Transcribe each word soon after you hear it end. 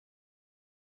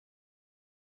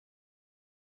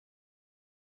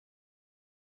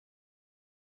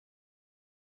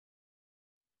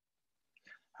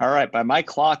All right, by my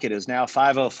clock, it is now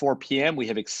 5:04 p.m. We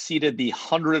have exceeded the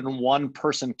 101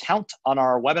 person count on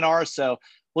our webinar, so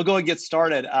we'll go and get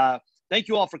started. Thank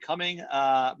you all for coming.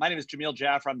 My name is Jamil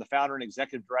Jaffer. I'm the founder and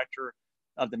executive director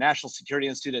of the National Security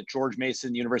Institute at George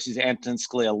Mason University's Antonin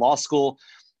Scalia Law School.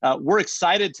 We're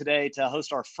excited today to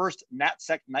host our first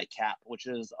NatSec Nightcap, which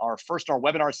is our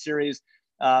webinar series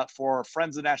for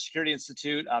friends of the National Security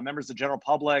Institute, members of the general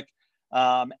public,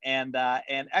 and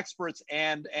experts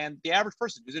and the average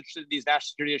person who's interested in these national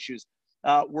security issues.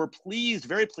 We're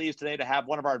very pleased today to have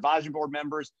one of our advisory board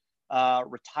members,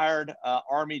 retired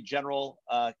Army General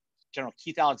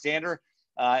Keith Alexander,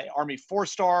 Army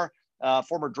 4-star,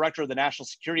 former director of the National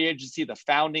Security Agency, the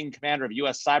founding commander of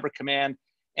U.S. Cyber Command,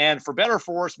 and for better or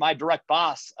for worse, my direct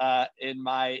boss in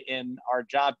my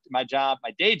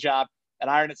day job at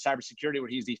IronNet Cybersecurity, where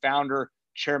he's the founder,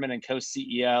 chairman, and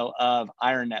co-CEO of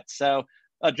IronNet. So,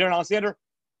 General Alexander,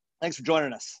 thanks for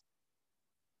joining us.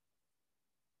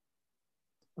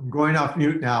 I'm going off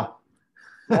mute now.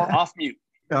 Off mute.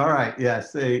 All right.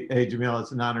 Yes. Hey, Jamil,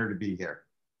 it's an honor to be here.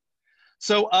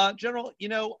 So, General,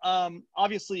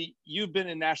 obviously you've been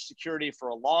in national security for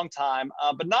a long time,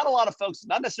 but not a lot of folks,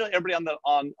 not necessarily everybody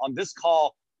on this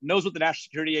call knows what the National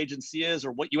Security Agency is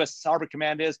or what U.S. Cyber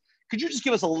Command is. Could you just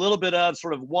give us a little bit of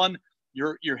sort of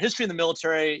your history in the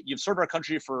military? You've served our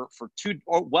country for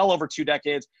well over 2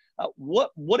 decades.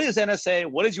 What is NSA?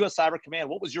 What is U.S. Cyber Command?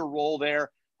 What was your role there?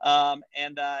 And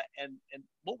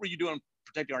what were you doing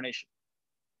protecting our nation?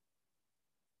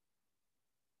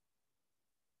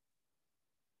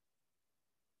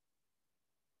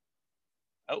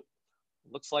 Oh,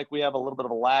 looks like we have a little bit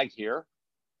of a lag here.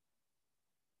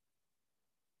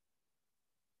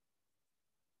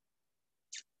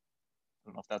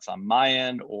 I don't know if that's on my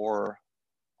end or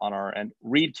on our end.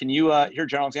 Reed, can you hear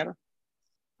General Alexander?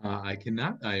 I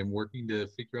cannot. I am working to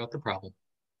figure out the problem.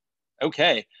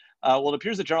 Okay. Well, it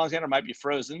appears that General Alexander might be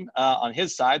frozen on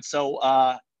his side. So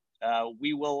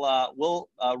Reed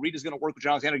is going to work with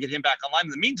General Alexander to get him back online.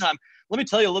 In the meantime, let me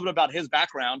tell you a little bit about his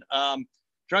background. General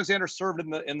Alexander served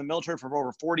in the military for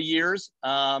over 40 years.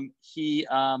 He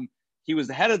was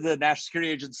the head of the National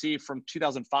Security Agency from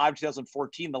 2005 to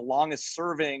 2014, the longest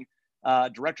serving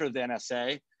director of the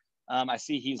NSA. I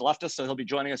see he's left us, so he'll be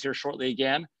joining us here shortly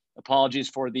again. Apologies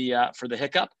for the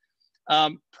hiccup.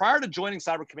 Prior to joining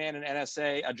Cyber Command and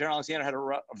NSA, General Alexander had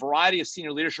a variety of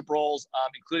senior leadership roles,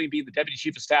 including being the Deputy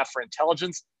Chief of Staff for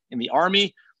Intelligence in the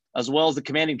Army, as well as the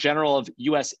Commanding General of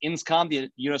U.S. INSCOM, the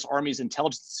U.S. Army's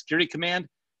Intelligence and Security Command,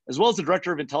 as well as the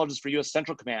Director of Intelligence for U.S.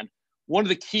 Central Command. One of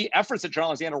the key efforts that General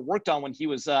Alexander worked on when he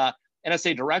was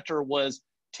NSA director was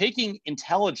taking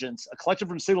intelligence, collected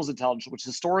from signals intelligence, which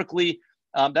historically,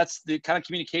 that's the kind of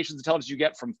communications intelligence you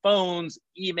get from phones,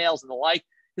 emails, and the like.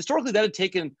 Historically, that had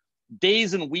taken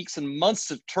days and weeks and months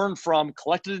to turn from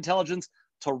collected intelligence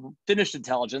to finished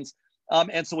intelligence.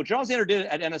 And so what General Alexander did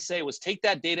at NSA was take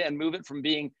that data and move it from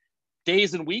being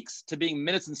days and weeks to being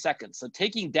minutes and seconds. So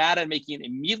taking data and making it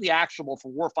immediately actionable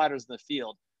for warfighters in the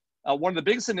field. One of the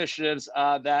biggest initiatives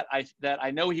that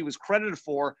I know he was credited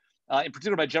for, in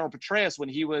particular by General Petraeus when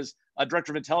he was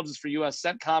Director of Intelligence for U.S.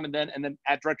 CENTCOM and then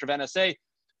at Director of NSA,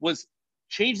 was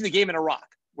changing the game in Iraq,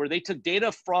 where they took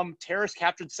data from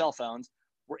terrorist-captured cell phones,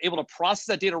 were able to process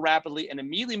that data rapidly and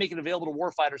immediately make it available to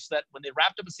warfighters so that when they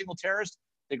wrapped up a single terrorist,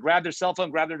 they grabbed their cell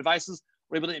phone, grabbed their devices,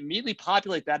 were able to immediately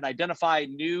populate that and identify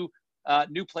new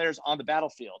players on the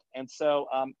battlefield. And so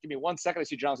give me 1 second. I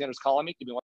see General Alexander's calling me. Give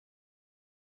me one.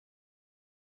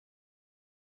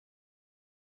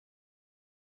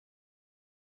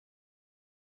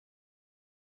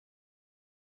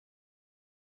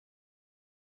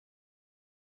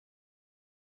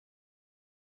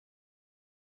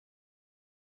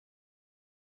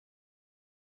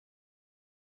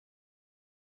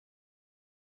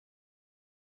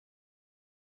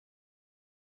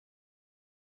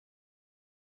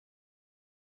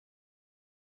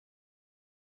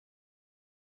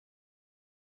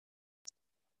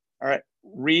 All right,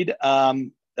 Reed,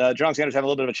 John Alexander's having a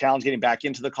little bit of a challenge getting back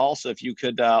into the call. So if you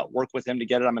could work with him to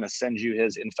get it, I'm going to send you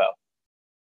his info.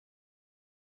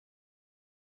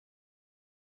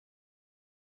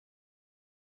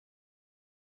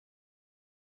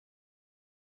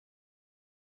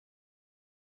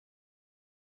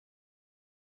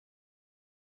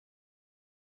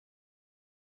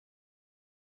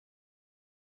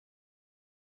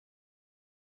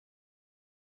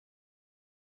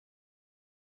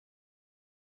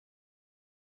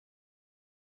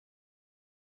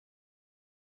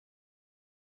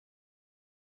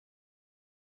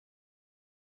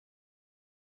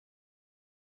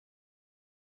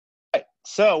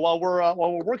 So while we're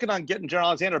working on getting General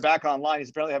Alexander back online,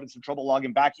 he's apparently having some trouble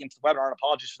logging back into the webinar. And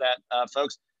apologies for that,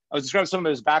 folks. I was describing some of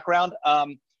his background.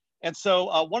 And so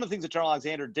one of the things that General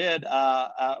Alexander did,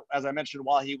 as I mentioned,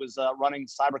 while he was running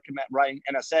running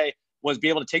NSA, was be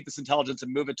able to take this intelligence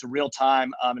and move it to real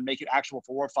time and make it actionable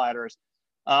for warfighters.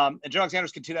 And General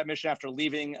Alexander's continued that mission after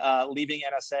leaving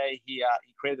NSA. He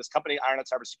created this company, IronNet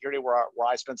Cybersecurity, where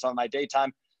I spent some of my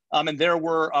daytime. And there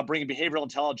we're bringing behavioral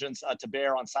intelligence to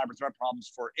bear on cyber threat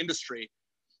problems for industry.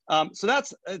 So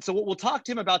what we'll talk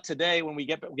to him about today when we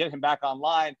get him back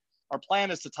online. Our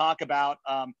plan is to talk about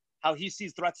how he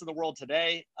sees threats in the world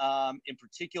today, in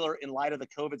particular in light of the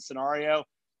COVID scenario.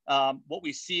 What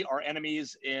we see are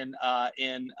enemies in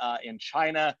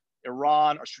China,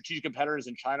 Iran, our strategic competitors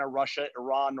in China, Russia,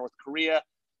 Iran, North Korea,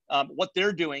 what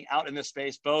they're doing out in this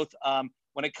space, both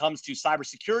when it comes to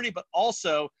cybersecurity, but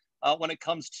also when it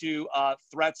comes to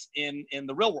threats in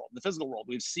the real world, the physical world.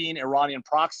 We've seen Iranian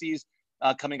proxies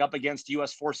coming up against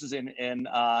U.S. forces in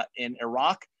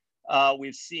Iraq.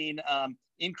 We've seen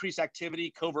increased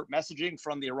activity, covert messaging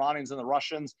from the Iranians and the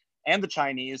Russians and the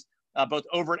Chinese, both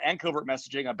overt and covert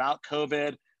messaging about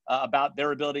COVID, about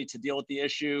their ability to deal with the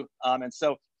issue. And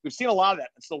so we've seen a lot of that.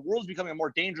 And so the world's becoming a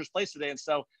more dangerous place today. And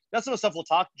so that's some of the stuff we'll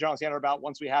talk to General Alexander about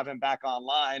once we have him back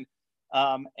online.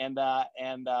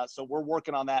 So we're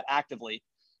working on that actively.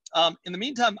 In the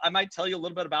meantime, I might tell you a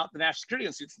little bit about the National Security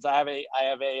Institute, since I have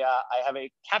a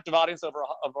captive audience of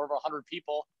over 100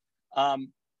 people.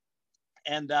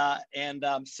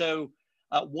 So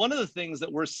one of the things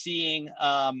that we're seeing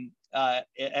at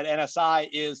NSI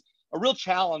is a real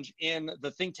challenge in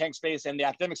the think tank space and the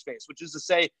academic space, which is to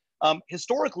say,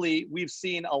 historically, we've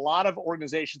seen a lot of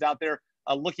organizations out there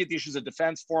looking at the issues of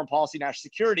defense, foreign policy, national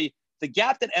security. The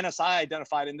gap that NSI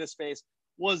identified in this space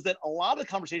was that a lot of the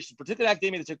conversations, particularly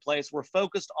academia that took place, were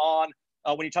focused on,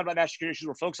 when you talk about national security issues,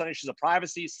 we're focused on issues of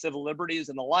privacy, civil liberties,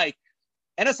 and the like.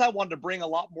 NSI wanted to bring a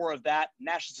lot more of that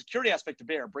national security aspect to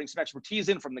bear, bring some expertise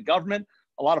in from the government,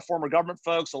 a lot of former government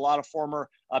folks, a lot of former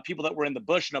people that were in the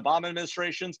Bush and Obama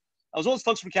administrations, as well as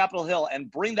folks from Capitol Hill, and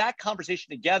bring that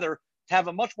conversation together to have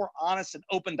a much more honest and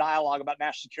open dialogue about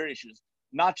national security issues,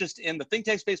 not just in the think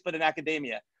tank space, but in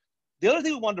academia. The other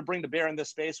thing we wanted to bring to bear in this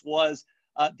space was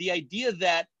the idea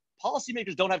that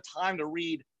policymakers don't have time to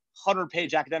read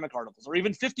 100-page academic articles, or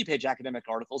even 50-page academic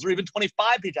articles, or even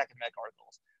 25-page academic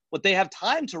articles. What they have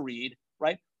time to read,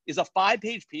 right, is a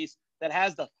 5-page piece that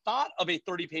has the thought of a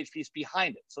 30-page piece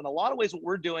behind it. So in a lot of ways, what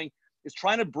we're doing is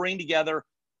trying to bring together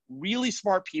really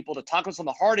smart people to talk about some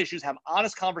of the hard issues, have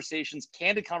honest conversations,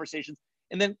 candid conversations,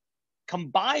 and then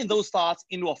combine those thoughts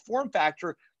into a form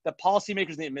factor that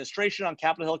policymakers in the administration on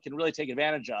Capitol Hill can really take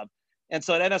advantage of. And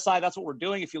so at NSI, that's what we're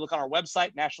doing. If you look on our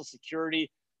website,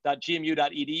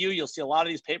 nationalsecurity.gmu.edu, you'll see a lot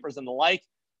of these papers and the like.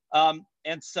 So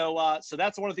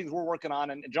that's one of the things we're working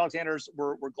on. And General Alexander's,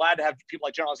 we're glad to have people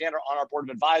like General Alexander on our board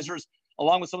of advisors,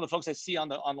 along with some of the folks I see on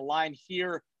the line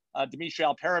here, Dmitry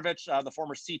Alperovich, the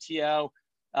former CTO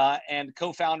and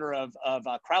co-founder of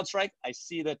CrowdStrike. I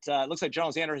see that it looks like General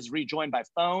Alexander has rejoined by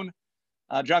phone.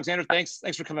 General Alexander, thanks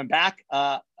for coming back.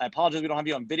 I apologize we don't have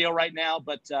you on video right now,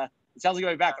 but it sounds like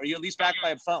you'll be back. Are you at least back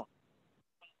by phone?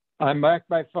 I'm back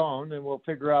by phone, and we'll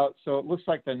figure out. So it looks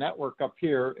like the network up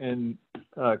here in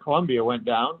Columbia went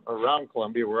down, or around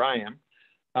Columbia where I am.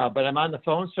 But I'm on the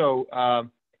phone, so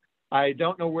I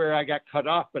don't know where I got cut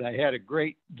off, but I had a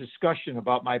great discussion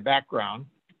about my background.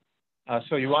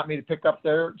 So you want me to pick up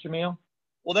there, Jamil?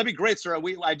 Well, that'd be great, sir. I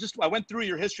went through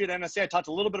your history at NSA. I talked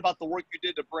a little bit about the work you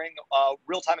did to bring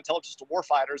real-time intelligence to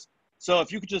warfighters. So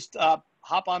if you could just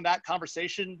hop on that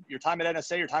conversation, your time at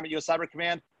NSA, your time at U.S. Cyber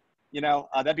Command,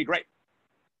 that'd be great.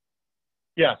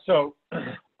 Yeah, so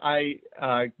I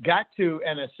got to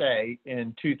NSA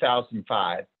in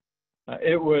 2005.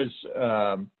 It was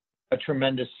a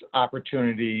tremendous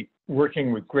opportunity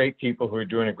working with great people who are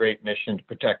doing a great mission to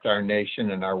protect our nation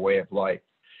and our way of life.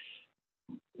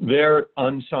 They're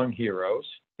unsung heroes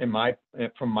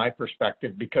from my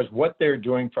perspective, because what they're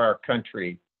doing for our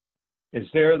country is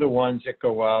they're the ones that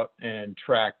go out and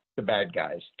track the bad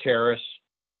guys, terrorists.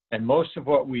 And most of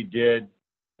what we did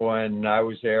when I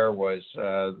was there was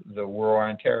the war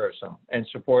on terrorism and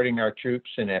supporting our troops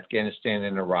in Afghanistan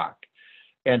and Iraq,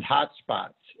 and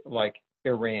hotspots like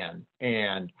Iran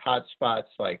and hotspots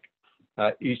like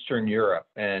Eastern Europe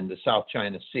and the South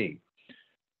China Sea.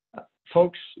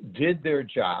 Folks did their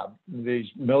job, these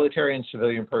military and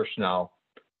civilian personnel,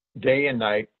 day and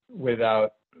night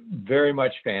without very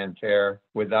much fanfare,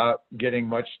 without getting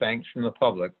much thanks from the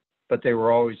public, but they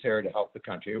were always there to help the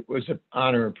country. It was an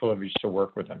honor and privilege to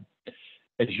work with them.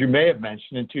 As you may have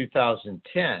mentioned, in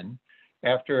 2010,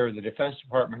 after the Defense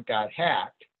Department got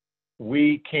hacked,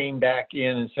 we came back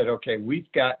in and said, okay, we've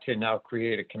got to now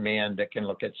create a command that can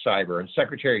look at cyber. And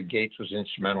Secretary Gates was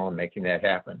instrumental in making that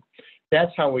happen.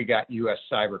 That's how we got U.S.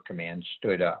 Cyber Command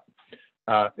stood up.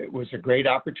 It was a great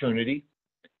opportunity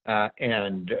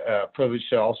and privileged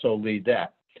to also lead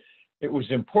that. It was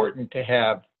important to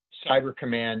have Cyber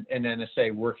Command and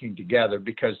NSA working together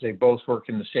because they both work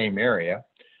in the same area.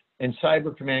 And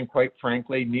Cyber Command, quite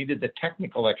frankly, needed the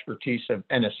technical expertise of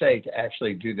NSA to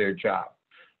actually do their job.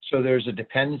 So there's a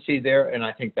dependency there, and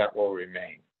I think that will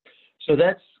remain. So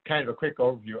that's kind of a quick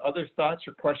overview. Other thoughts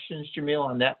or questions, Jamil,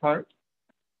 on that part?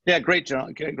 Yeah, great,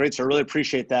 John. Great, sir. Really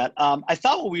appreciate that. I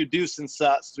thought what we would do, since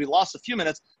we lost a few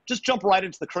minutes, just jump right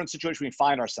into the current situation we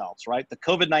find ourselves, right? The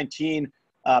COVID-19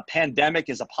 pandemic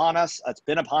is upon us. It's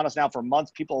been upon us now for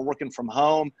months. People are working from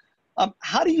home.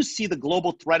 How do you see the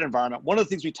global threat environment? One of the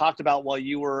things we talked about while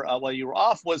you were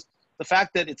off was the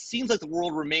fact that it seems like the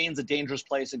world remains a dangerous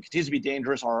place and continues to be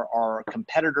dangerous. Our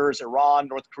competitors, Iran,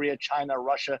 North Korea, China,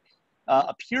 Russia,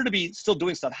 appear to be still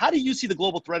doing stuff. How do you see the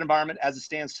global threat environment as it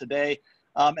stands today?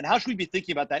 And how should we be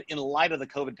thinking about that in light of the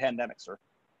COVID pandemic, sir?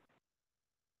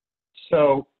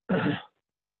 So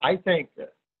I think,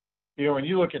 when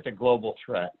you look at the global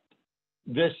threat,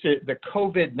 the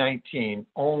COVID-19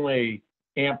 only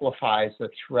amplifies the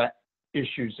threat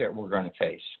issues that we're going to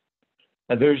face.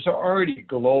 There's already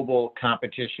global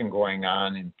competition going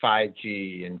on in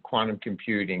 5G and quantum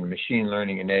computing, machine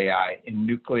learning and AI, in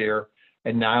nuclear,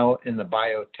 and now in the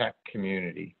biotech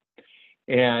community.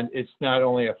 And it's not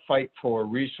only a fight for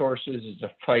resources, it's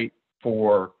a fight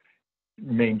for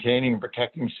maintaining and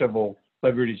protecting civil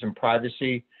liberties and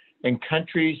privacy. And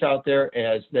countries out there,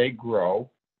 as they grow,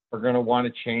 are going to want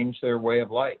to change their way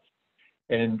of life.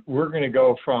 And we're going to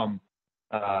go from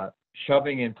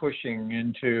shoving and pushing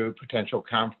into potential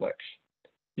conflicts.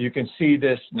 You can see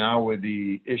this now with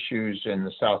the issues in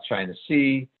the South China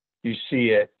Sea. You see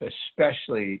it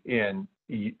especially in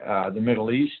the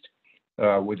Middle East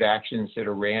with actions that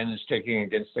Iran is taking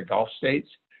against the Gulf states.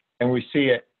 And we see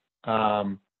it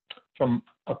from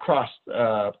across,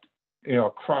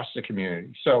 across the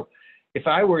community. So if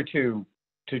I were to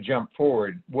jump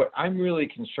forward, what I'm really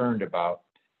concerned about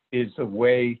is the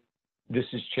way this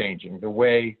is changing, the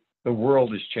way the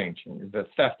world is changing, the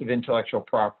theft of intellectual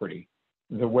property,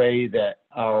 the way that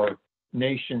our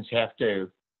nations have to,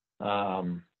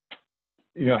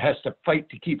 has to fight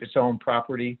to keep its own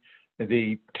property,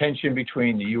 the tension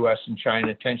between the U.S. and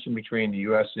China, tension between the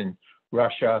U.S. and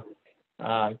Russia,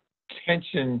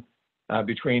 tension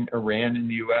between Iran and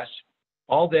the U.S.,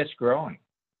 all that's growing.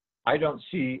 I don't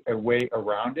see a way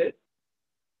around it.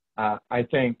 I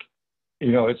think,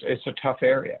 it's a tough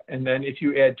area. And then if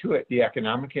you add to it the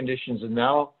economic conditions and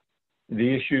now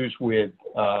the issues with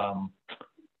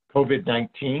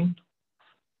COVID-19,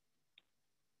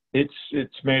 it's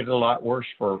made it a lot worse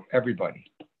for everybody.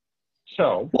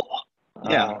 So,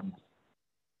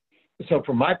 so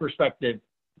from my perspective,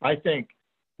 I think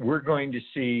we're going to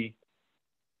see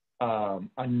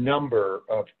a number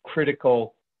of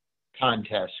critical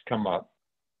contests come up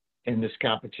in this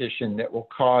competition that will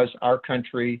cause our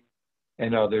country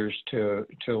and others to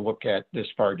look at this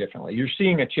far differently. You're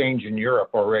seeing a change in Europe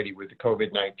already with the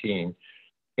COVID-19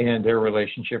 and their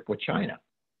relationship with China.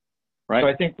 Right. So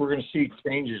I think we're going to see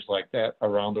changes like that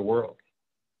around the world.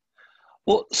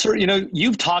 Well, sir,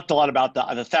 you've talked a lot about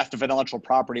the theft of intellectual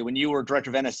property. When you were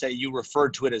director of NSA, you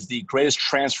referred to it as the greatest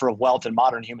transfer of wealth in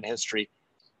modern human history.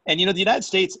 And, the United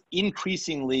States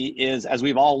increasingly is, as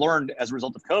we've all learned as a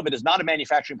result of COVID, is not a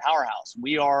manufacturing powerhouse.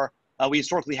 We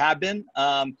historically have been,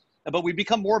 but we've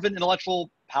become more of an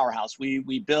intellectual powerhouse.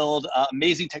 We build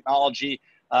amazing technology.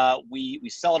 We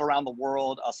sell it around the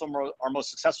world. Some of our most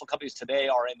successful companies today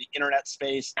are in the internet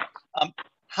space.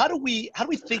 How do we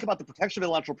think about the protection of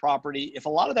intellectual property if a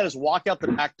lot of that is walked out the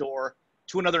back door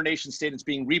to another nation state and it's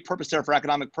being repurposed there for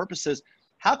economic purposes?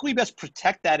 How can we best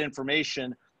protect that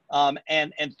information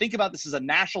and think about this as a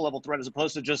national level threat as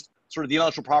opposed to just sort of the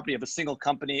intellectual property of a single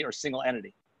company or single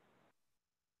entity?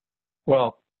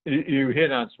 Well, you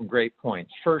hit on some great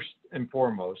points. First and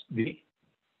foremost,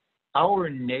 our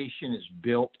nation is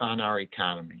built on our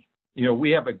economy. We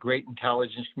have a great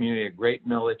intelligence community, a great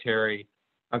military,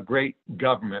 a great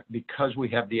government because we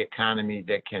have the economy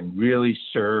that can really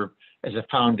serve as a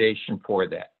foundation for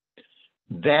that.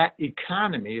 That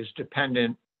economy is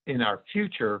dependent in our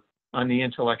future on the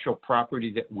intellectual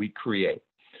property that we create.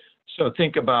 So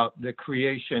think about the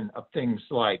creation of things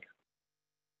like,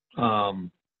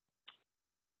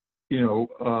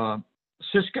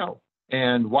 Cisco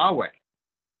and Huawei,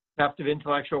 theft of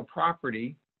intellectual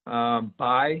property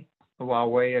by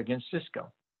Huawei against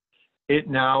Cisco.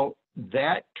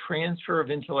 That transfer of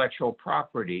intellectual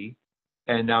property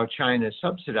and now China is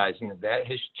subsidizing that,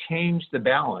 has changed the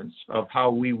balance of how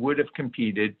we would have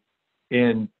competed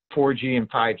in 4G and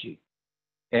 5G.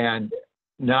 And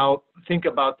now think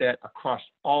about that across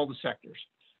all the sectors.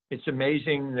 It's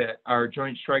amazing that our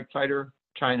Joint Strike Fighter,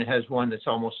 China has one that's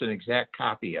almost an exact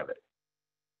copy of it.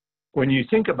 When you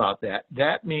think about that,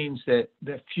 that means that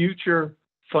the future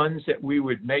funds that we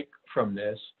would make from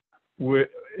this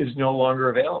is no longer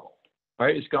available,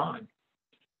 right? It's gone.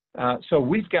 So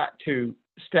we've got to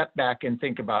step back and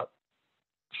think about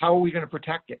how are we going to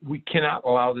protect it? We cannot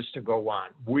allow this to go on.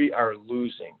 We are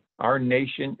losing. Our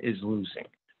nation is losing.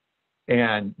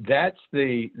 And that's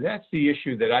the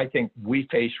issue that I think we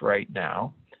face right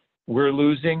now. We're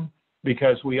losing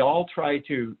because we all try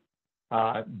to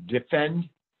defend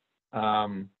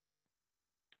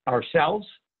ourselves,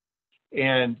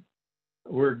 and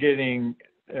we're getting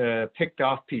picked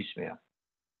off piecemeal.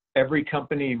 Every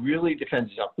company really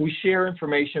defends itself. We share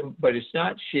information, but it's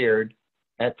not shared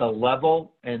at the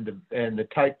level and the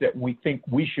type that we think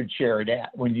we should share it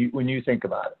at when you think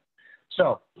about it.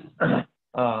 So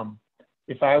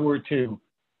if I were to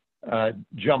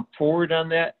jump forward on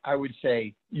that, I would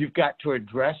say you've got to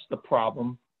address the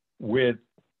problem with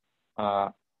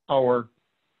our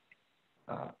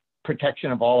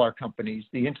protection of all our companies,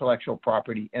 the intellectual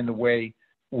property, and the way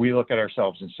we look at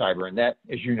ourselves in cyber. And that,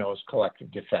 as you know, is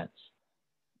collective defense.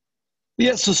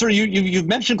 Yeah, so sir, you've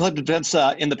mentioned collective defense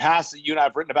in the past. You and I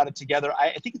have written about it together.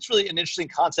 I think it's really an interesting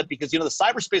concept because, you know, the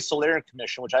Cyberspace Solarium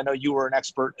Commission, which I know you were an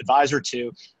expert advisor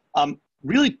to,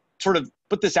 really sort of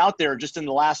put this out there just in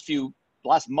the last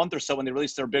month or so when they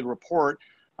released their big report.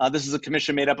 This is a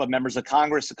commission made up of members of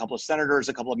Congress, a couple of senators,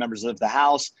 a couple of members of the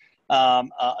House, a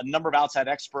number of outside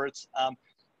experts.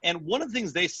 And one of the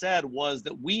things they said was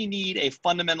that we need a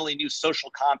fundamentally new social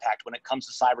compact when it comes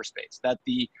to cyberspace, that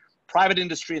the private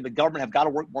industry and the government have got to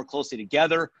work more closely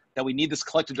together, that we need this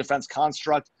collective defense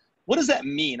construct. What does that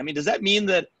mean? I mean, does that mean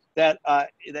is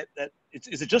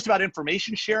it just about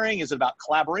information sharing? Is it about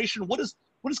collaboration? What does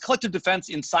collective defense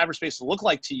in cyberspace look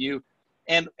like to you?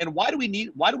 And why do we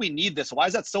need this? Why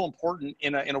is that so important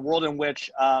in a world in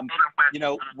which you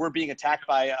know, we're being attacked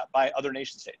by other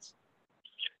nation states?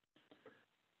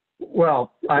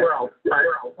 Well, okay.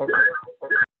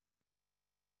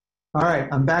 All right,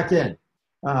 I'm back in.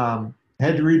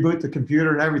 Had to reboot the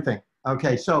computer and everything.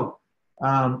 Okay, so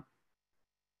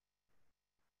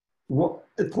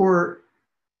for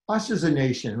us as a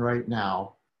nation right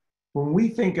now, when we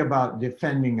think about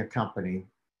defending a company,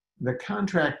 the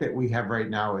contract that we have right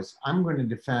now is I'm going to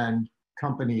defend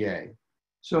company A.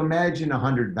 So imagine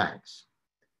 100 banks.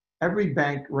 Every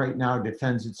bank right now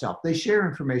defends itself. They share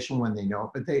information when they know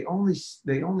it, but they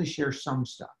only share some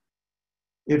stuff.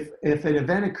 If an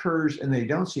event occurs and they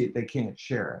don't see it, they can't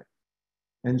share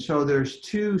it. And so there's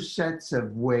two sets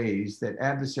of ways that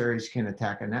adversaries can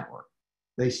attack a network.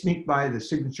 They sneak by the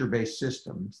signature-based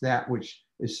systems, that which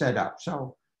is set up.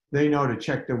 So they know to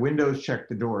check the windows, check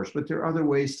the doors, but there are other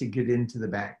ways to get into the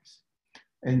banks.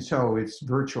 And so it's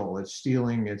virtual, it's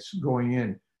stealing, it's going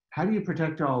in. How do you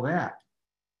protect all that?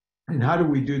 And how do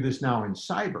we do this now in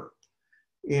cyber?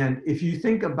 And if you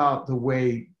think about the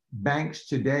way banks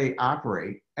today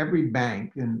operate, every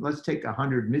bank, and let's take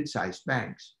 100 mid-sized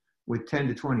banks with 10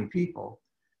 to 20 people,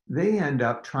 they end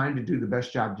up trying to do the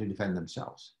best job to defend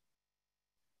themselves.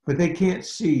 But they can't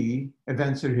see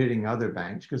events that are hitting other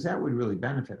banks because that would really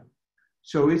benefit them.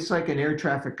 So it's like an air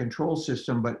traffic control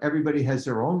system, but everybody has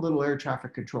their own little air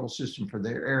traffic control system for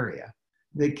their area.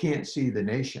 They can't see the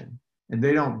nation, and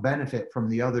they don't benefit from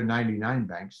the other 99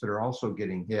 banks that are also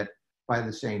getting hit by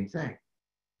the same thing.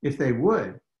 If they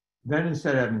would, then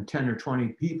instead of having 10 or 20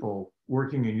 people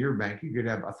working in your bank, you could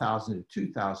have 1,000 to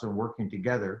 2,000 working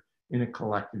together in a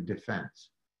collective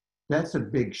defense. That's a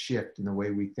big shift in the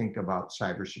way we think about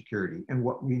cybersecurity and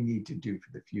what we need to do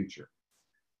for the future.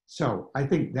 So I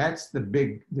think that's the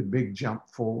big jump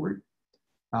forward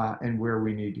and where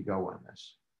we need to go on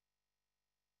this.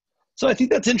 So I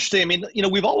think that's interesting. I mean, you know,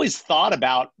 we've always thought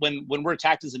about when we're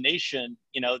attacked as a nation,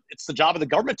 you know, it's the job of the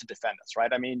government to defend us,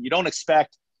 right? I mean, you don't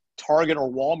expect Target or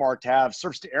Walmart to have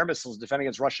surface-to-air missiles defending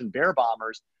against Russian bear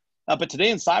bombers. But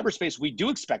today in cyberspace, we do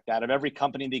expect that of every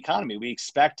company in the economy. We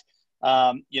expect,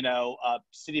 you know,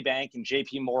 Citibank and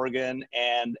JP Morgan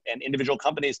and individual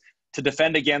companies to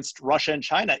defend against Russia and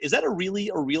China. Is that a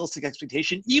realistic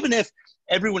expectation? Even if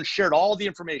everyone shared all the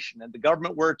information and the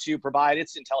government were to provide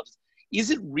its intelligence, is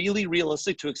it really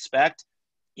realistic to expect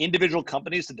individual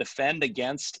companies to defend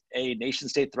against a nation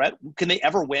state threat? Can they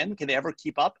ever win? Can they ever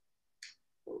keep up?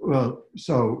 Well,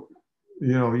 so,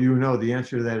 you know, the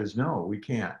answer to that is no, we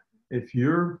can't.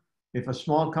 If a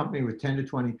small company with 10 to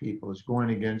 20 people is going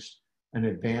against an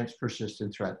advanced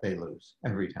persistent threat, they lose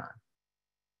every time.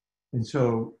 And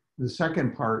so the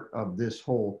second part of this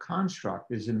whole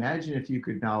construct is, imagine if you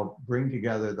could now bring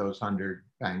together those 100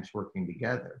 banks working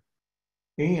together,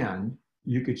 and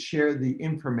you could share the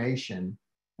information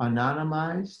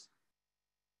anonymized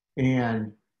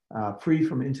and free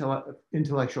from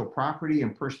intellectual property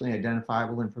and personally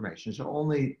identifiable information. So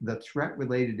only the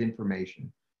threat-related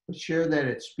information, but share that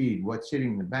at speed, what's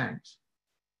hitting the banks.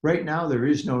 Right now, there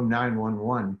is no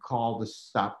 911 call to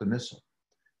stop the missile.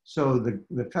 So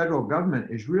the federal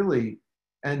government is really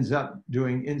ends up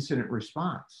doing incident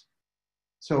response.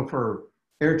 So for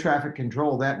air traffic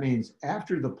control, that means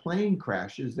after the plane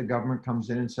crashes, the government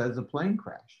comes in and says the plane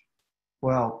crashed.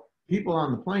 Well, people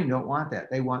on the plane don't want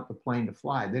that. They want the plane to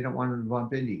fly. They don't want them to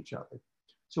bump into each other.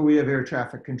 So we have air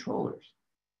traffic controllers.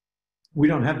 We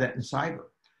don't have that in cyber.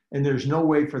 And there's no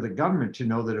way for the government to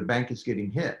know that a bank is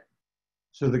getting hit.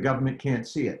 So the government can't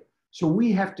see it. So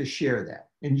we have to share that.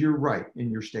 And you're right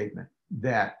in your statement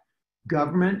that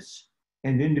governments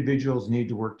and individuals need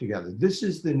to work together. This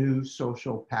is the new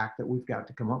social pact that we've got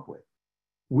to come up with.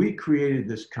 We created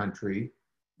this country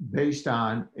based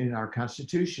on, in our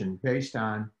Constitution, based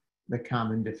on the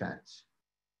common defense.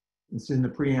 It's in the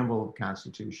preamble of the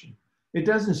Constitution. It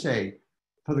doesn't say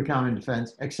for the common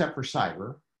defense, except for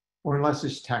cyber, or unless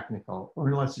it's technical, or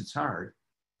unless it's hard.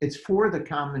 It's for the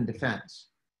common defense.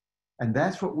 And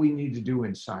that's what we need to do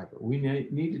in cyber. We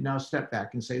need to now step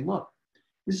back and say, look,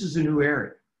 this is a new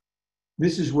area.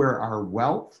 This is where our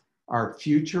wealth, our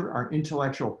future, our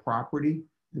intellectual property,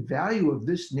 the value of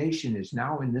this nation is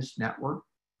now in this network.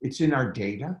 It's in our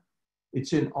data.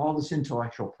 It's in all this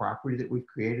intellectual property that we've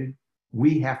created.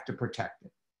 We have to protect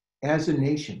it as a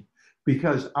nation,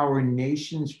 because our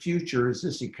nation's future is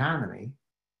this economy.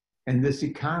 And this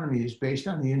economy is based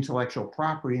on the intellectual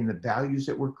property and the values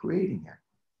that we're creating here.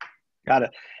 Got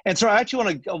it. And so I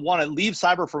actually want to leave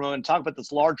cyber for a moment and talk about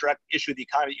this larger issue of the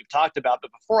economy that you've talked about. But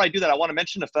before I do that, I want to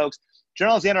mention to folks,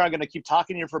 General Alexander and I are going to keep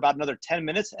talking here for about another 10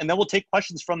 minutes, and then we'll take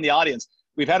questions from the audience.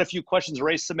 We've had a few questions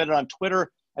already submitted on Twitter.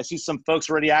 I see some folks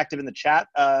already active in the chat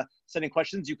sending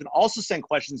questions. You can also send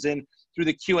questions in through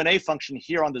the Q&A function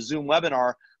here on the Zoom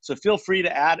webinar. So feel free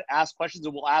to ask questions,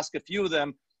 and we'll ask a few of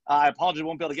them. I apologize, we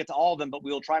won't be able to get to all of them, but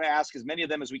we'll try to ask as many of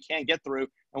them as we can get through,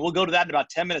 and we'll go to that in about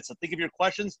 10 minutes. So think of your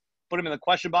questions, put them in the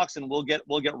question box, and we'll get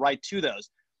right to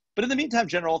those. But in the meantime,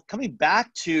 General, coming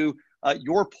back to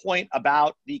your point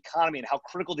about the economy and how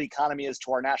critical the economy is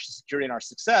to our national security and our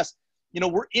success,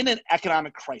 we're in an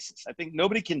economic crisis. I think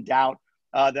nobody can doubt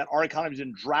that our economy has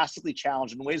been drastically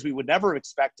challenged in ways we would never have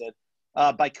expected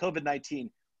by COVID-19.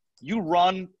 You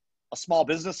run a small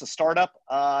business, a startup,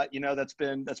 that's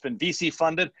been VC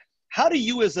funded. How do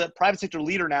you, as a private sector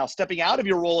leader now, stepping out of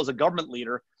your role as a government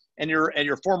leader and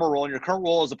your former role and your current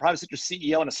role as a private sector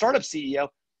CEO and a startup CEO,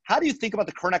 how do you think about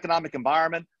the current economic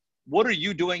environment? What are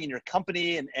you doing in your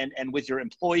company and with your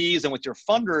employees and with your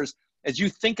funders as you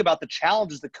think about the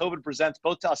challenges that COVID presents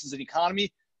both to us as an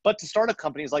economy, but to startup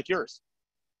companies like yours?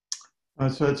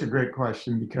 So that's a great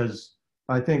question, because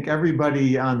I think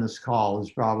everybody on this call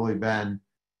has probably been,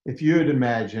 if you had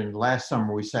imagined last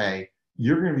summer, we say,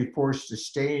 you're going to be forced to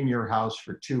stay in your house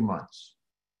for 2 months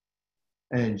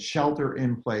and shelter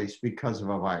in place because of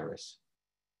a virus.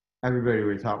 Everybody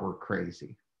would have thought we're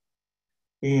crazy.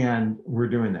 And we're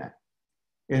doing that.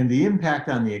 And the impact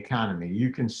on the economy,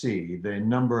 you can see the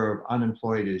number of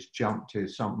unemployed has jumped to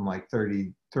something like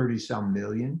 30 some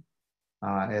million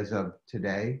as of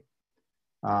today.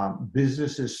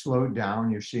 Business has slowed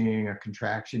down. You're seeing a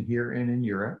contraction here and in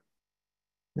Europe.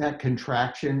 That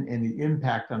contraction and the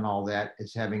impact on all that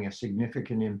is having a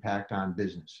significant impact on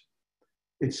business.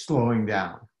 It's slowing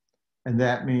down. And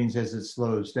that means as it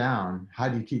slows down, how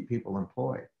do you keep people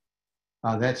employed?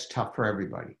 That's tough for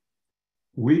everybody.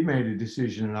 We've made a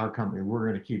decision in our company. We're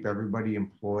going to keep everybody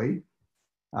employed.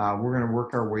 We're going to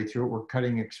work our way through it. We're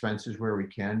cutting expenses where we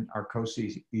can. Our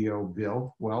co-CEO,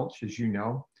 Bill Welch, as you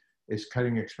know, is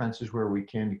cutting expenses where we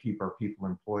can to keep our people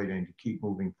employed and to keep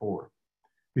moving forward.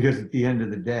 Because at the end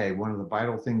of the day, one of the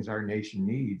vital things our nation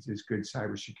needs is good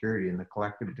cybersecurity, and the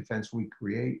collective defense we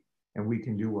create and we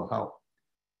can do will help.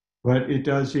 But it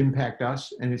does impact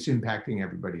us, and it's impacting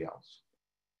everybody else.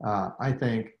 I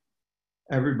think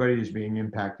everybody is being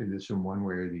impacted this in one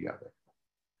way or the other.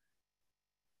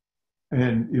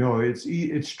 And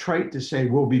it's trite to say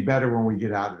we'll be better when we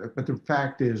get out of it, but the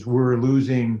fact is we're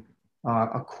losing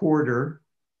a quarter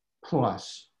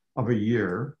plus of a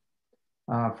year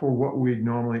for what we'd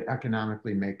normally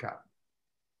economically make up.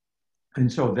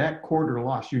 And so that quarter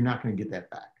loss, you're not going to get that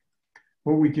back.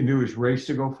 What we can do is race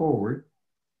to go forward,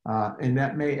 and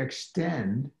that may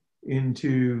extend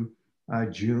into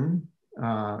June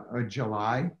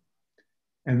July,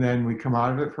 and then we come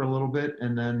out of it for a little bit,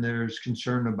 and then there's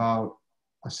concern about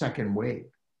a second wave,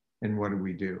 and what do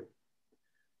we do?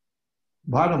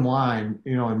 Bottom line,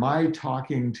 you know, in my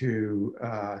talking to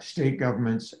state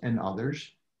governments and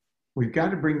others, we've got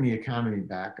to bring the economy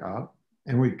back up,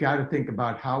 and we've got to think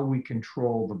about how we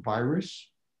control the virus,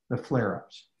 the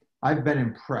flare-ups. I've been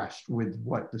impressed with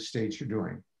what the states are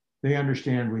doing. They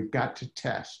understand we've got to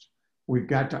test. We've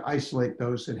got to isolate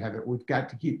those that have it. We've got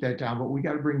to keep that down, but we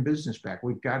got to bring business back.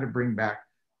 We've got to bring back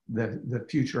the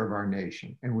future of our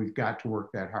nation, and we've got to work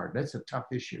that hard. That's a tough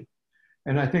issue.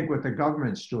 And I think what the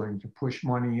government's doing to push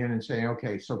money in and say,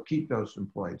 okay, so keep those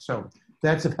employed. So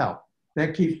that's a help.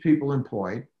 That keeps people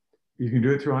employed. You can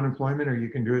do it through unemployment, or you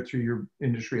can do it through your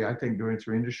industry. I think doing it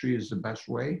through industry is the best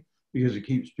way, because it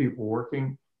keeps people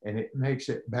working and it makes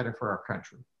it better for our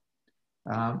country.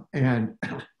 And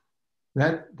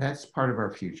that's part of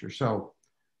our future. So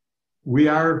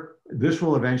this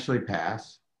will eventually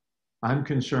pass. I'm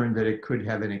concerned that it could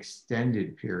have an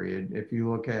extended period. If you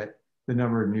look at the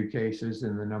number of new cases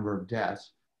and the number of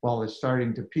deaths, while it's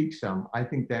starting to peak some, I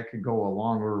think that could go a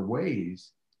longer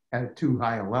ways at too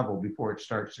high a level before it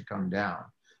starts to come down,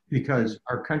 because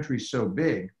our country's so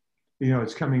big. You know,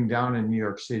 it's coming down in New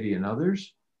York City and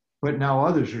others, but now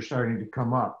others are starting to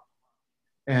come up.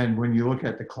 And when you look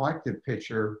at the collective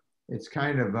picture, it's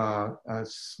kind of a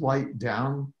slight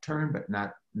downturn, but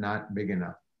not big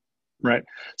enough. Right.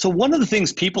 So one of the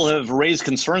things people have raised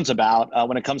concerns about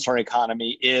when it comes to our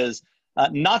economy is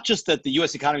not just that the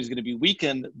U.S. economy is going to be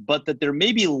weakened, but that there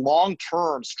may be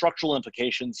long-term structural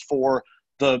implications for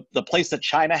the place that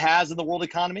China has in the world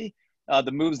economy,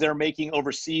 the moves they're making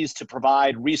overseas to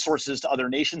provide resources to other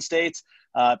nation states,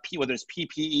 whether it's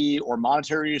PPE or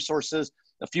monetary resources.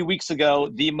 A few weeks ago,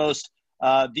 the most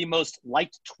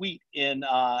liked tweet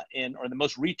or the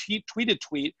most retweeted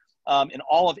tweet in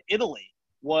all of Italy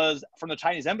was from the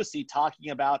Chinese embassy,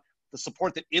 talking about the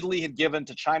support that Italy had given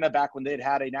to China back when they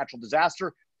had a natural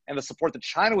disaster, and the support that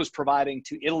China was providing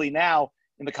to Italy now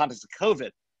in the context of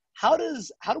COVID. How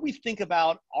do we think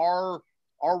about our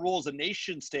role as a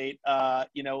nation state,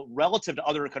 relative to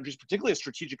other countries, particularly a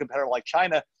strategic competitor like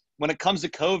China, when it comes to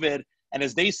COVID? And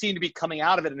as they seem to be coming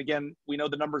out of it, and again, we know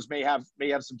the numbers may have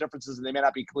some differences and they may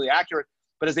not be completely accurate,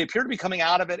 but as they appear to be coming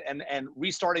out of it and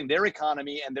restarting their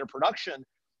economy and their production,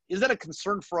 is that a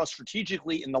concern for us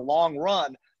strategically in the long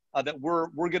run, that we're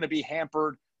going to be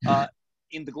hampered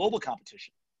in the global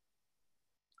competition?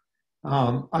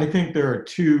 I think there are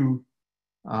two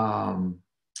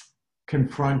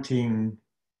confronting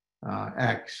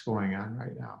acts going on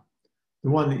right now.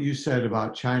 The one that you said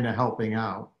about China helping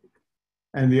out,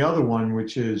 and the other one,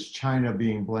 which is China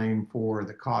being blamed for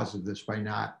the cause of this by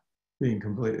not being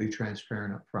completely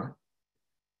transparent up front.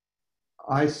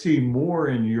 I see more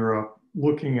in Europe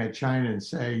looking at China and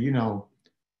say, you know,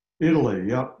 Italy,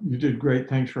 yep, you did great,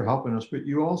 thanks for helping us, but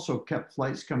you also kept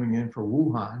flights coming in for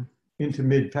Wuhan into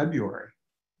mid-February.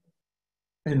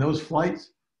 And those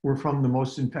flights were from the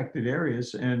most infected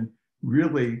areas and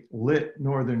really lit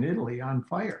northern Italy on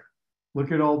fire.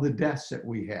 Look at all the deaths that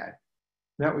we had.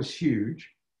 That was huge.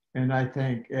 And I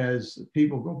think as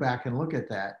people go back and look at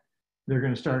that, they're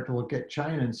going to start to look at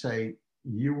China and say,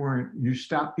 you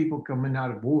stopped people coming out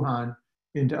of Wuhan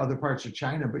into other parts of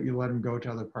China, but you let them go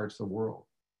to other parts of the world.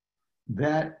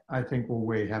 That, I think, will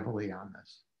weigh heavily on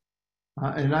this.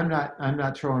 And I'm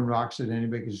not throwing rocks at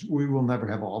anybody, because we will never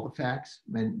have all the facts,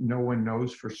 and no one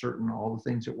knows for certain all the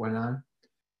things that went on.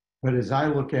 But as I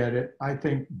look at it, I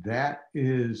think that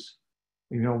is,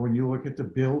 you know, when you look at the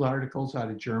Bild articles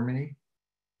out of Germany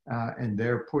and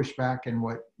their pushback and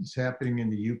what is happening in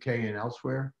the UK and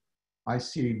elsewhere, I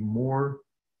see more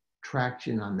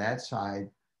traction on that side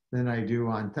than I do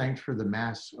on thanks for the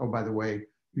masks. Oh, by the way,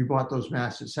 you bought those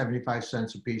masks at 75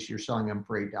 cents a piece. You're selling them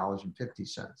for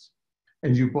 $8.50.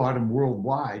 And you bought them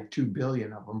worldwide, 2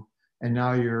 billion of them. And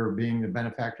now you're being the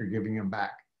benefactor giving them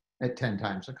back at 10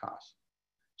 times the cost.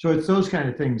 So it's those kind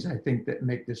of things, I think, that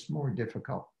make this more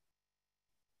difficult.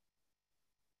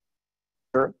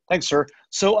 Sure. Thanks, sir.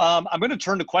 So I'm going to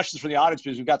turn to questions from the audience,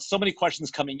 because we've got so many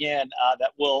questions coming in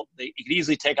that you could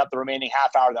easily take up the remaining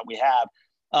half hour that we have.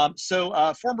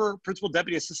 Former Principal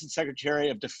Deputy Assistant Secretary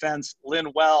of Defense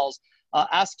Lynn Wells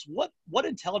asks, what should the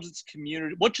intelligence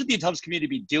community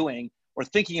be doing or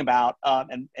thinking about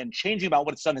and changing about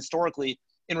what it's done historically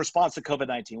in response to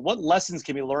COVID-19? What lessons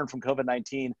can be learned from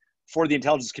COVID-19 for the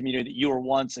intelligence community that you were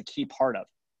once a key part of?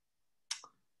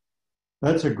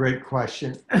 That's a great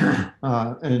question.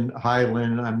 And hi,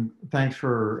 Lynn. Thanks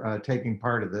for taking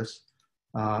part of this.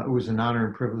 It was an honor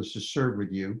and privilege to serve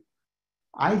with you.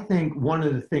 I think one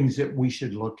of the things that we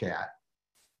should look at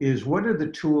is what are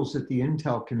the tools that the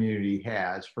intel community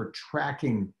has for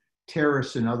tracking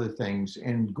terrorists and other things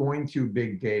and going through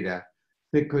big data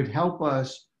that could help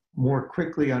us more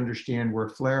quickly understand where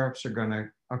flare-ups are going to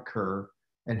occur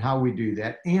and how we do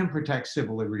that and protect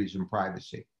civil liberties and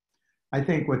privacy. I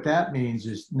think what that means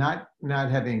is not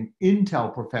having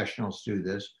intel professionals do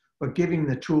this, but giving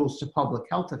the tools to public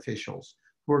health officials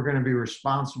who are going to be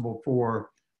responsible for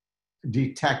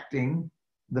detecting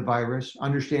the virus,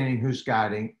 understanding who's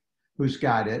got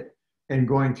it, and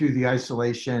going through the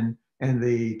isolation and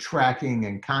the tracking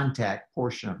and contact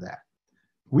portion of that.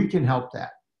 We can help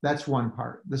that. That's one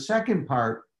part. The second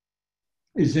part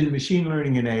is in machine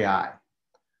learning and AI.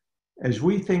 As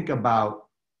we think about,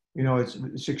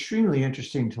 it's extremely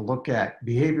interesting to look at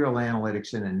behavioral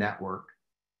analytics in a network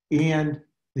and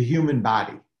the human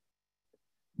body.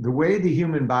 The way the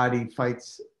human body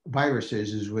fights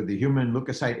viruses is with the human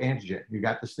leukocyte antigen. You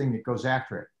got this thing that goes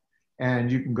after it.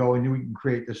 And you can go and you can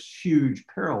create this huge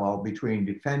parallel between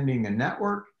defending a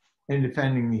network and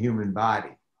defending the human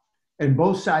body. And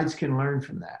both sides can learn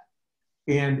from that.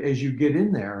 And as you get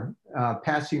in there,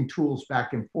 passing tools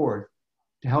back and forth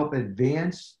to help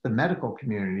advance the medical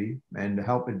community and to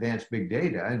help advance big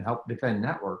data and help defend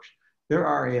networks, there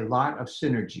are a lot of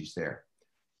synergies there.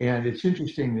 And it's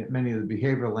interesting that many of the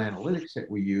behavioral analytics that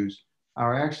we use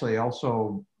are actually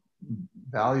also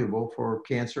valuable for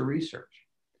cancer research.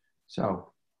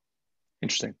 So,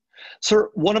 interesting, sir.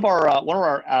 One of our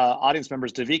audience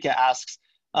members, Davika, asks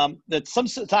that some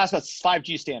talks about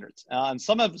 5G standards, and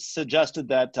some have suggested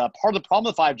that part of the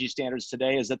problem with 5G standards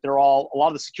today is that a lot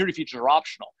of the security features are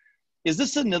optional. Is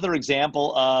this another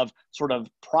example of sort of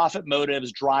profit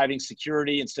motives driving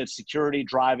security instead of security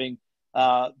driving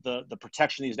the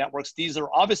protection of these networks? These are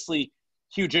obviously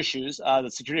huge issues. The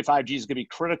security of 5G is going to be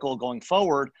critical going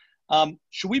forward.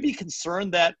 Should we be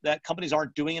concerned that companies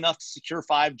aren't doing enough to secure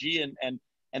 5G and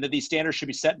that these standards should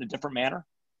be set in a different manner?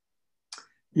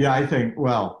 Yeah, I think,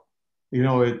 well,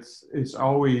 it's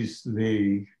always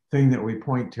the thing that we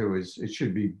point to is it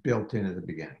should be built in at the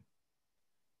beginning.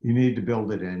 You need to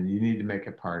build it in. You need to make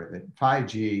it part of it.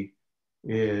 5G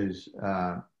is,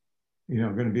 going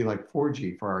to be like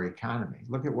 4G for our economy.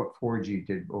 Look at what 4G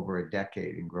did over a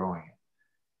decade in growing it.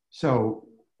 So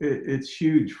it's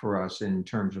huge for us in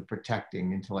terms of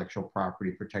protecting intellectual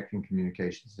property, protecting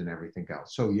communications and everything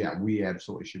else. So yeah, we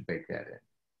absolutely should bake that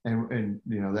in.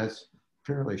 And that's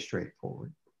fairly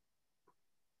straightforward.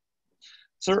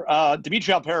 Sir,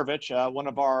 Dmitry Alperovich, one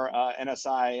of our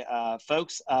NSI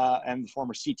folks and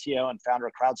former CTO and founder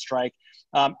of CrowdStrike,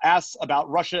 asks about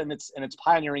Russia and its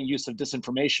pioneering use of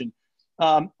disinformation.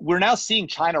 We're now seeing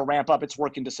China ramp up its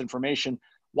work in disinformation.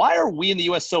 Why are we in the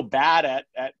U.S. so bad at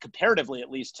comparatively,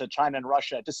 at least, to China and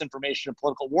Russia, at disinformation and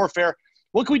political warfare?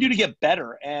 What can we do to get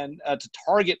better and to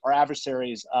target our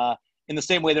adversaries in the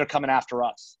same way they're coming after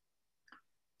us?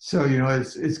 So,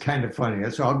 it's kind of funny.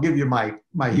 So I'll give you my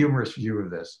humorous view of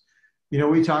this.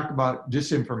 We talk about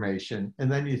disinformation,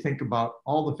 and then you think about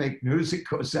all the fake news that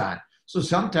goes on. So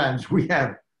sometimes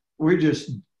we're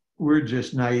just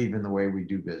naive in the way we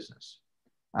do business.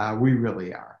 We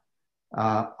really are.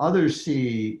 Others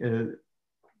see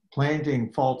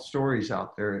planting false stories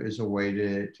out there as a way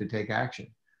to take action.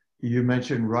 You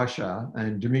mentioned Russia,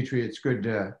 and Dmitry, it's good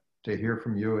to hear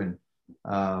from you, and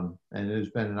it has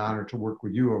been an honor to work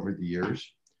with you over the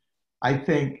years. I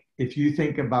think if you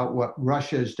think about what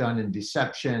Russia has done in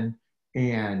deception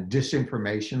and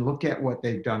disinformation, look at what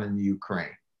they've done in the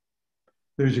Ukraine.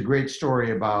 There's a great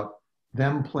story about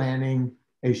them planning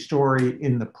a story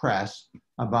in the press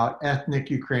about ethnic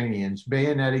Ukrainians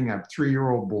bayoneting a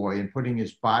 3-year-old boy and putting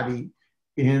his body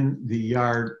in the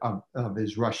yard of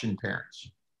his Russian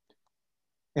parents.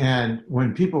 And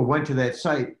when people went to that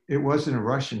site, it wasn't a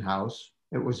Russian house,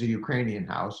 it was a Ukrainian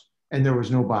house, and there was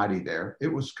no body there. It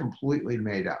was completely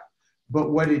made up.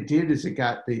 But what it did is it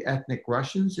got the ethnic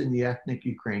Russians and the ethnic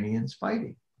Ukrainians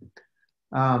fighting.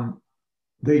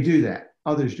 They do that.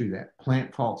 Others do that,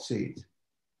 plant false seeds.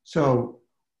 So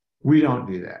we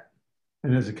don't do that.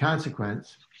 And as a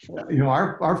consequence,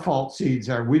 our false seeds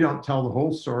are we don't tell the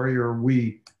whole story or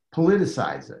we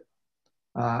politicize it.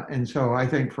 And so I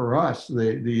think for us,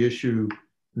 the issue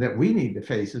that we need to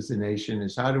face as a nation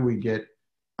is how do we get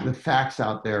the facts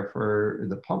out there for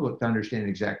the public to understand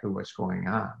exactly what's going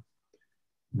on.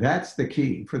 That's the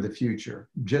key for the future,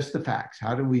 just the facts.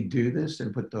 How do we do this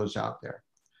and put those out there?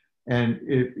 And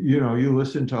if you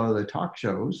listen to all the talk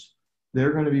shows,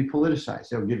 they're going to be politicized.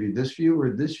 They'll give you this view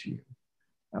or this view.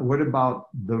 What about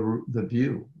the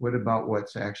view? What about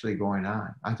what's actually going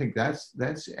on? I think that's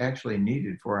actually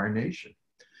needed for our nation.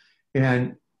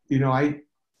 And I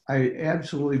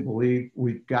absolutely believe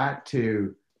we've got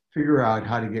to figure out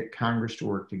how to get Congress to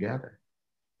work together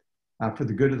for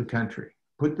the good of the country.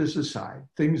 Put this aside.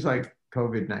 Things like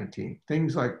COVID-19,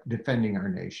 things like defending our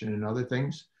nation and other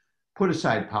things, put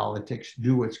aside politics,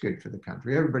 do what's good for the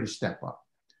country. Everybody step up.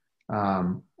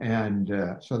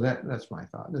 So that's my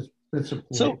thought. That's a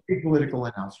political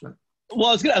announcement. Well,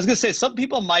 I was gonna say, some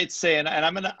people might say, and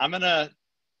I'm gonna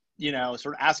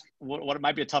sort of ask what it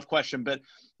might be a tough question, but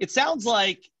it sounds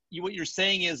like what you're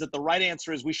saying is that the right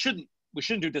answer is we shouldn't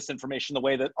do disinformation the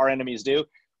way that our enemies do.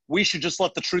 We should just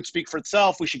let the truth speak for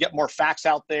itself. We should get more facts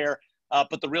out there,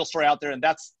 put the real story out there, and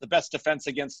that's the best defense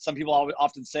against. Some people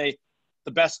often say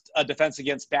the best defense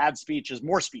against bad speech is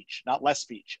more speech, not less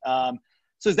speech.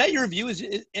 So is that your view?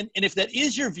 And if that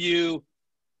is your view,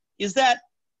 is that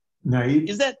naive?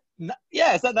 Is that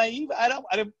naive? I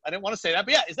didn't want to say that,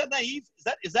 but yeah, is that naive?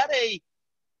 Is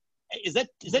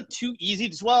that too easy?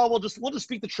 Just, well, we'll just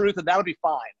speak the truth and that'll be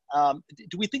fine.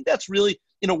 Do we think that's really,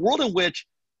 in a world in which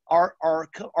our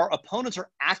opponents are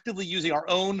actively using our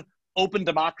own open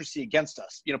democracy against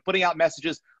us, putting out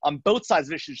messages on both sides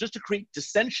of issues just to create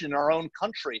dissension in our own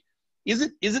country? Is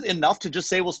it enough to just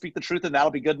say we'll speak the truth and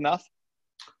that'll be good enough?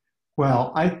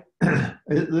 Well,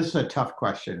 this is a tough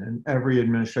question. And every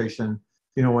administration,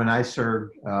 when I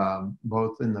served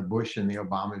both in the Bush and the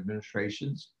Obama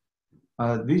administrations,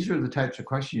 these are the types of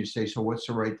questions you say, so what's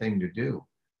the right thing to do?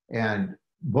 And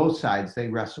both sides, they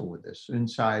wrestle with this.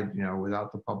 Inside,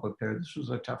 without the public there, this was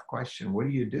a tough question. What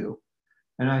do you do?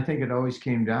 And I think it always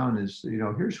came down is,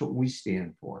 here's what we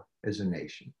stand for as a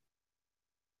nation.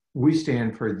 We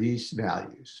stand for these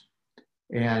values.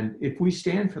 And if we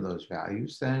stand for those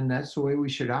values, then that's the way we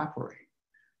should operate.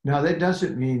 Now, that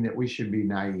doesn't mean that we should be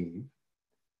naive.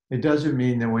 It doesn't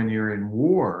mean that when you're in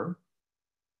war,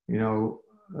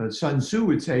 Sun Tzu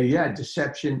would say, yeah,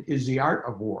 deception is the art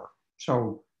of war.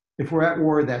 So if we're at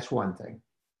war, that's one thing.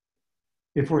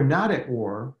 If we're not at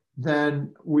war,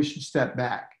 then we should step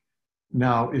back.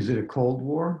 Now, is it a Cold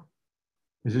War?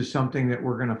 Is this something that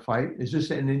we're going to fight? Is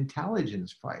this an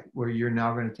intelligence fight where you're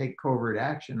now going to take covert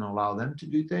action and allow them to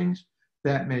do things?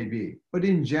 That may be. But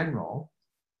in general,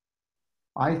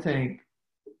 I think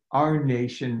our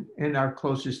nation and our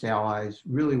closest allies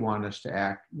really want us to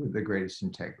act with the greatest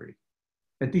integrity.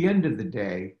 At the end of the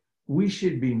day, we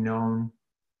should be known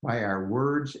by our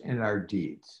words and our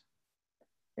deeds.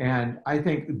 And I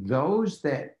think those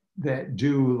that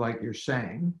do, like you're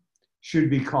saying,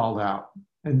 should be called out.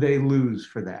 And they lose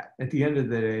for that. At the end of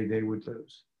the day, they would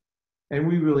lose. And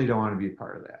we really don't want to be a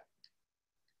part of that.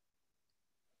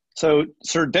 So,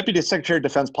 Sir Deputy Secretary of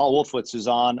Defense Paul Wolfowitz, who's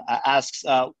on, asks,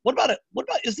 what about,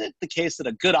 isn't it the case that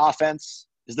a good offense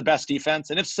is the best defense?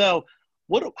 And if so,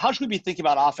 how should we be thinking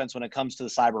about offense when it comes to the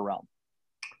cyber realm?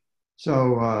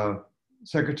 So,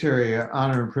 Secretary,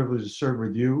 honor and privilege to serve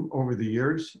with you over the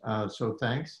years. So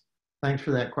thanks. Thanks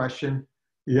for that question.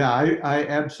 Yeah, I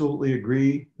absolutely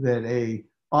agree that a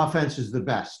offense is the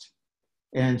best.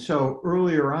 And so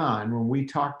earlier on, when we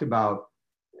talked about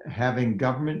having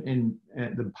government and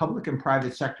the public and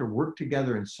private sector work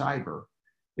together in cyber,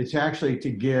 it's actually to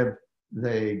give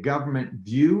the government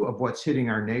view of what's hitting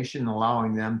our nation,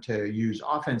 allowing them to use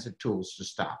offensive tools to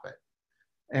stop it.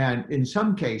 And in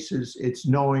some cases, it's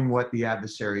knowing what the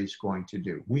adversary is going to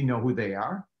do. We know who they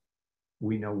are,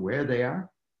 we know where they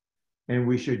are, and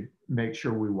we should make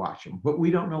sure we watch them, but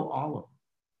we don't know all of them.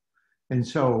 And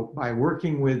so by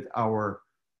working with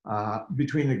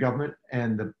between the government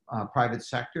and the private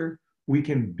sector, we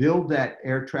can build that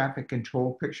air traffic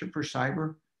control picture for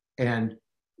cyber. And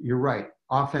you're right,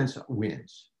 offense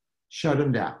wins. Shut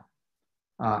them down.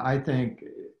 I think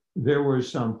there were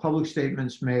some public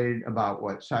statements made about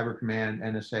what Cyber Command,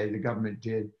 NSA, the government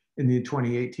did in the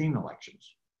 2018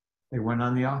 elections. They went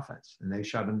on the offense and they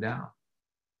shut them down.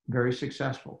 Very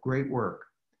successful, great work.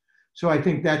 So I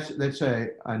think that's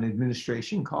an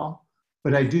administration call,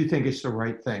 but I do think it's the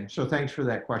right thing. So thanks for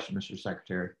that question, Mr.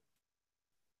 Secretary.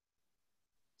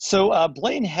 So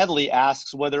Blaine Headley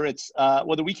asks whether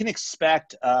we can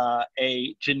expect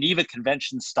a Geneva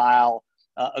Convention style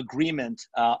agreement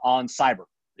on cyber.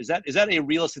 Is that a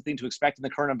realistic thing to expect in the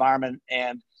current environment?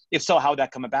 And if so, how would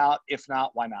that come about? If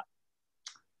not, why not?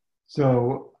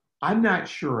 So I'm not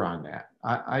sure on that.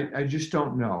 I just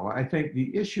don't know. I think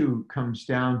the issue comes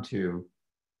down to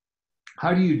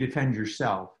how do you defend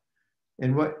yourself?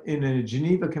 And what in a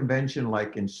Geneva Convention,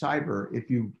 like in cyber,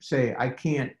 if you say, I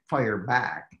can't fire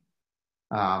back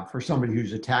for somebody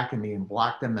who's attacking me and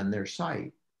block them on their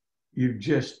site, you've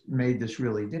just made this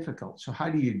really difficult. So how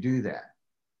do you do that?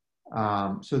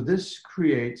 So this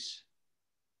creates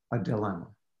a dilemma.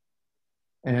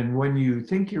 And when you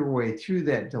think your way through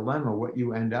that dilemma, what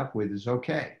you end up with is,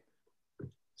 okay,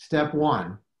 step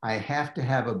one, I have to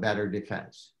have a better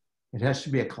defense. It has to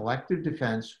be a collective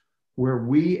defense where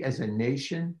we as a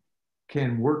nation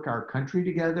can work our country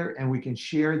together and we can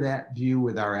share that view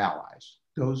with our allies,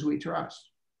 those we trust.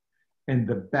 And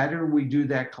the better we do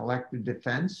that collective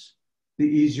defense, the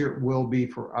easier it will be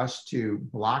for us to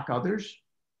block others.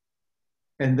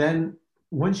 And then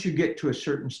once you get to a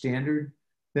certain standard,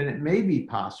 then it may be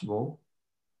possible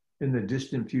in the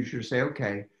distant future to say,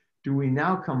 okay, do we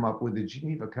now come up with a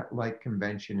Geneva-like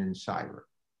convention in cyber?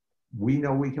 We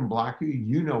know we can block you,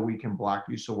 you know we can block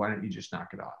you, so why don't you just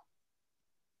knock it off?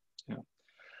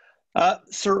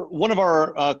 Sir, one of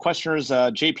our questioners,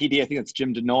 JPD, I think it's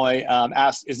Jim Denoy,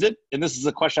 asked, is it, and this is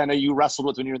a question I know you wrestled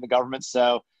with when you were in the government,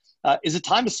 so is it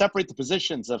time to separate the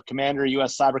positions of Commander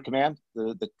U.S. Cyber Command,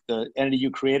 the entity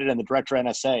you created, and the Director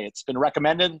NSA? It's been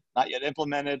recommended, not yet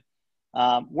implemented.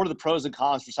 What are the pros and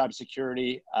cons for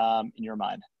cybersecurity in your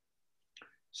mind?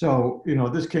 So, you know,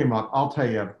 this came up, I'll tell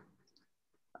you,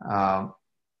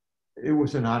 it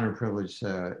was an honor and privilege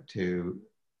to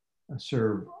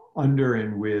serve under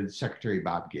and with Secretary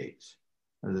Bob Gates,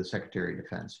 the Secretary of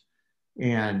Defense.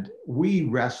 And we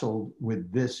wrestled with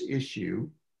this issue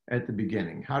at the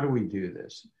beginning. How do we do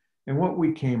this? And what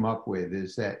we came up with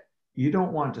is that you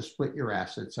don't want to split your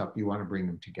assets up, you want to bring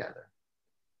them together.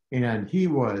 And he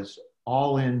was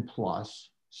all in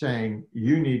plus, saying,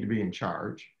 you need to be in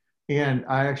charge. And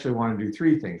I actually want to do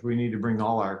three things. We need to bring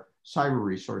all our cyber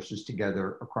resources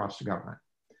together across the government,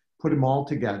 put them all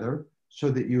together so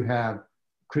that you have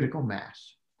critical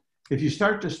mass. If you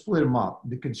start to split them up,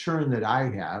 the concern that I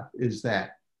have is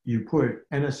that you put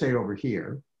NSA over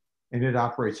here and it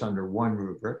operates under one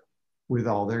rubric with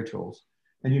all their tools.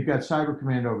 And you've got Cyber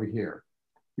Command over here.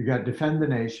 You've got Defend the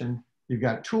Nation, you've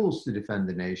got tools to defend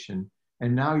the nation,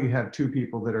 and now you have two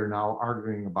people that are now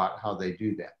arguing about how they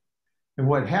do that. And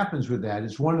what happens with that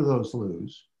is one of those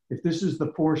lose. If this is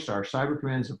the 4-star, Cyber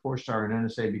Command is a 4-star and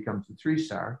NSA becomes a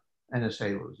 3-star,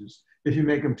 NSA loses. If you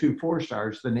make them 2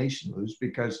 4-stars, the nation loses,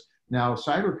 because now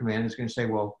Cyber Command is going to say,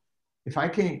 well, if I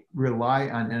can't rely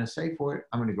on NSA for it,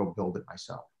 I'm going to go build it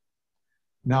myself.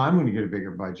 Now I'm going to get a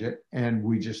bigger budget, and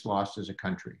we just lost as a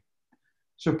country.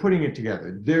 So putting it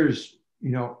together, there's,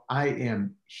 you know, I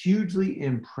am hugely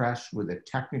impressed with the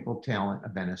technical talent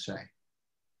of NSA.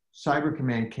 Cyber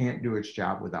Command can't do its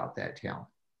job without that talent.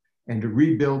 And to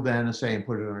rebuild the NSA and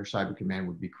put it under Cyber Command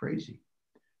would be crazy.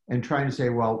 And trying to say,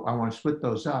 well, I want to split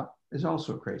those up is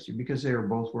also crazy, because they are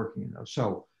both working in those.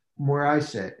 So where I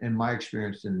sit, in my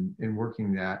experience in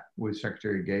working that with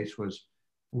Secretary Gates, was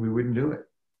we wouldn't do it.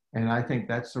 And I think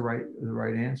that's the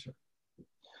right answer.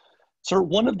 Sir,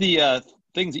 one of the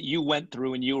things that you went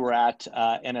through when you were at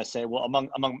NSA, well,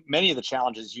 among many of the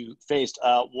challenges you faced,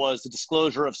 was the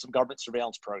disclosure of some government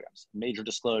surveillance programs, major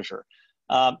disclosure.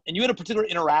 And you had a particular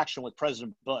interaction with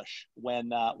President Bush when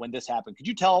this happened. Could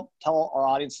you tell our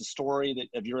audience the story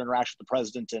of your interaction with the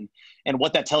president and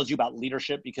what that tells you about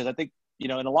leadership? Because I think, you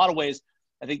know, in a lot of ways,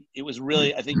 I think it was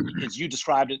really, I think as you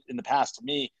described it in the past to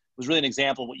me, was really an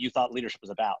example of what you thought leadership was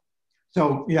about.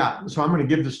 So yeah, so I'm going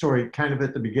to give the story kind of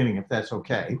at the beginning, if that's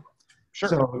okay. Sure.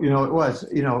 So, you know,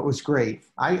 it was great.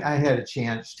 I had a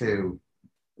chance to,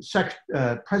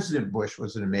 President Bush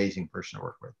was an amazing person to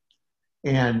work with.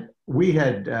 And we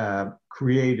had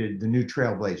created the new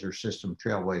Trailblazer system.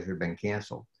 Trailblazer had been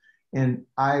canceled. And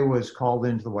I was called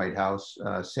into the White House,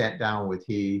 sat down with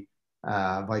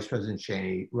Vice President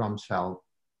Cheney, Rumsfeld,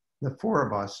 the 4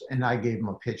 of us, and I gave him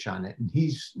a pitch on it. And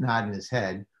he's nodding his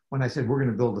head when I said, we're going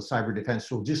to build a cyber defense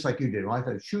tool just like you did. Well, I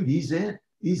thought, shoot, he's in.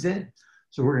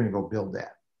 So we're going to go build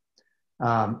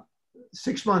that.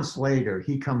 6 months later,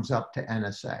 he comes up to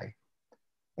NSA.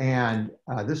 And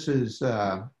this is,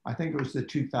 I think it was the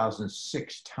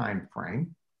 2006 timeframe.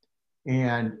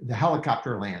 And the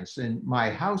helicopter lands. And my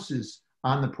house is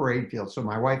on the parade field. So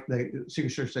my wife, the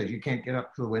Secret Service says, you can't get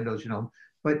up to the windows, you know.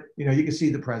 But, you know, you can see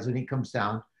the president, he comes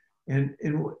down. And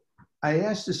I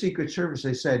asked the Secret Service,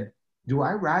 they said, do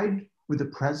I ride with the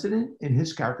president in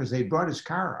his car? Because they brought his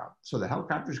car out. So the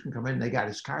helicopters can come in, they got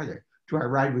his car there. Do I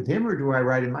ride with him or do I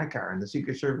ride in my car? And the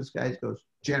Secret Service guys goes,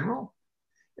 General,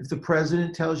 if the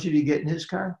president tells you to get in his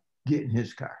car, get in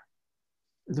his car.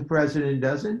 If the president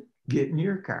doesn't, get in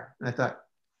your car. And I thought,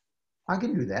 I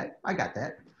can do that. I got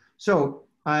that. So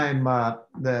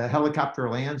the helicopter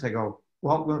lands. I go,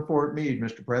 welcome to Fort Meade,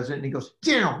 Mr. President. And he goes,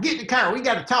 General, get in the car. We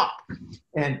got to talk.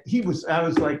 And I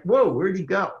was like, whoa, where'd he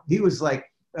go? He was like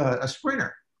a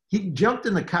sprinter. He jumped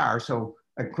in the car. So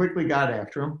I quickly got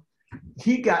after him.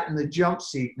 He got in the jump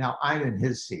seat. Now I'm in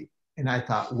his seat. And I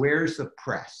thought, where's the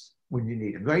press when you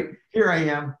need him? Right here I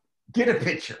am. Get a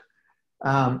picture.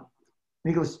 And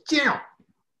he goes, General,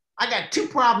 I got two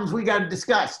problems we got to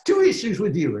discuss, two issues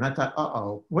with you. And I thought,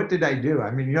 uh-oh, what did I do? I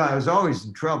mean, you know, I was always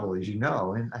in trouble, as you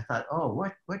know. And I thought, oh,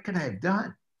 what could I have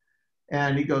done?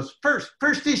 And he goes,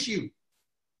 first issue,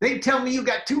 they tell me you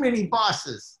got too many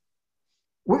bosses.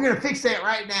 We're going to fix that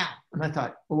right now. And I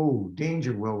thought, oh,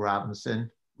 danger, Will Robinson.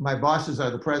 My bosses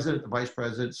are the president, the vice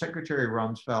president, Secretary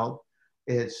Rumsfeld.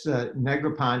 It's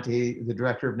Negroponte, the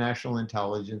director of national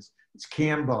intelligence. It's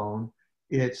Cambone.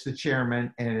 It's the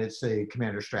chairman, and it's a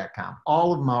Commander Stratcom.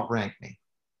 All of them outrank me.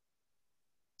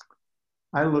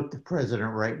 I looked the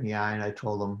president right in the eye and I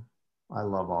told him, I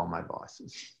love all my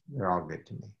bosses. They're all good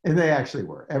to me. And they actually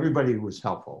were. Everybody was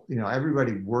helpful. You know,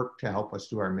 everybody worked to help us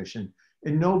do our mission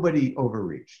and nobody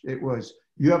overreached. It was,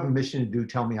 you have a mission to do,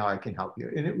 tell me how I can help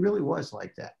you. And it really was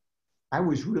like that. I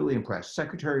was really impressed.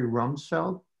 Secretary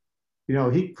Rumsfeld, you know,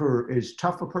 he, for as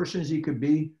tough a person as he could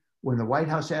be, when the White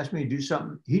House asked me to do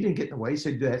something, he didn't get in the way. He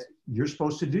said, that you're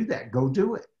supposed to do that. Go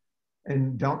do it.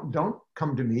 And don't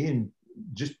come to me and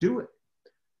just do it.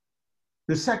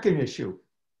 The second issue,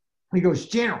 he goes,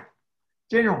 General,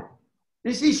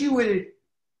 this issue with the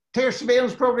terror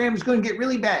surveillance program is going to get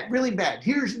really bad, really bad.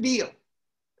 Here's the deal.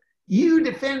 You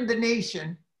defend the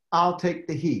nation, I'll take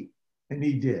the heat. And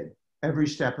he did every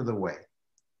step of the way.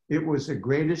 It was the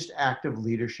greatest act of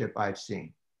leadership I've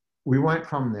seen. We went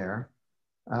from there.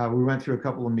 We went through a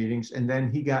couple of meetings, and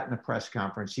then he got in a press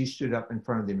conference. He stood up in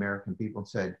front of the American people and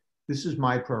said, this is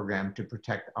my program to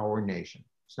protect our nation.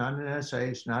 It's not an NSA,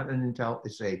 it's not an intel,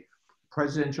 it's a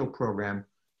presidential program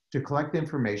to collect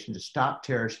information to stop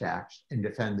terrorist acts and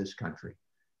defend this country.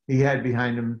 He had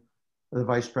behind him the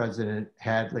Vice President,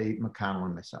 Hadley, McConnell,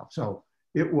 and myself. So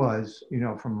it was, you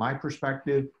know, from my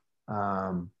perspective,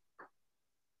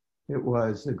 it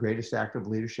was the greatest act of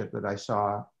leadership that I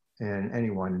saw in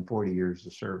anyone in 40 years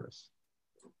of service.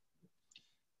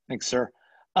 Thanks, sir.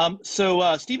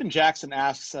 Stephen Jackson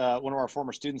asks, one of our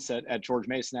former students at George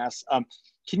Mason asks,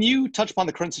 can you touch upon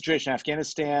the current situation in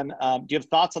Afghanistan? Do you have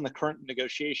thoughts on the current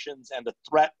negotiations and the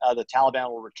threat the Taliban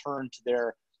will return to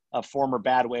their former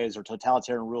bad ways or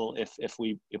totalitarian rule if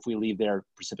we leave there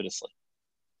precipitously?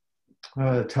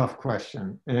 Tough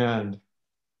question. And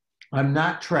I'm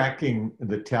not tracking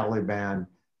the Taliban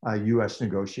US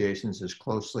negotiations as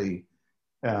closely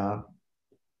as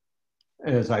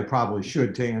I probably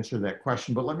should to answer that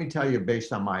question. But let me tell you,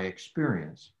 based on my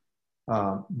experience,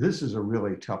 this is a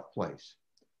really tough place.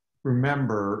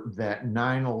 Remember that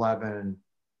 9/11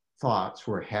 thoughts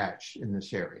were hatched in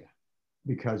this area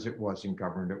because it wasn't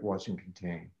governed, it wasn't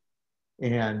contained.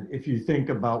 And if you think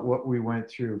about what we went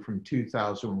through from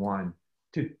 2001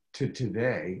 to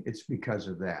today, it's because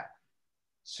of that.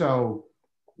 So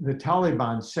the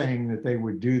Taliban saying that they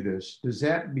would do this, does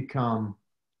that become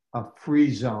a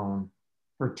free zone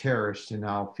for terrorists to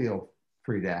now feel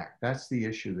free to act? That's the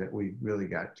issue that we really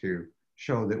got to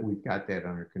show that we've got that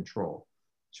under control.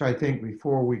 So I think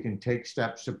before we can take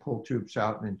steps to pull troops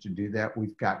out and to do that,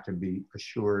 we've got to be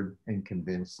assured and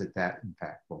convinced that that in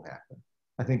fact will happen.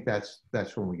 I think that's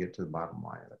when we get to the bottom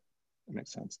line of it. That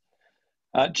makes sense.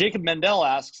 Jacob Mendel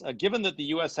asks, given that the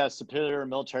U.S. has superior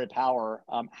military power,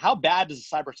 how bad does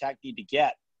a cyber attack need to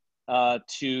get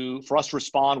for us to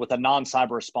respond with a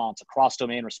non-cyber response, a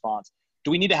cross-domain response?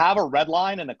 Do we need to have a red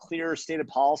line and a clear stated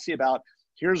policy about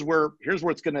here's where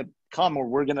it's going to come, or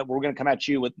we're going to come at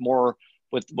you with more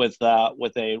with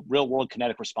a real world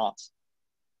kinetic response?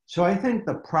 So I think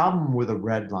the problem with a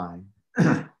red line,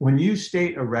 when you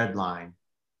state a red line,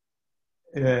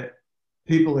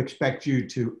 people expect you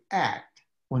to act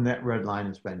when that red line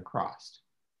has been crossed.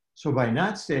 So by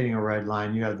not stating a red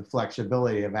line, you have the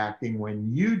flexibility of acting when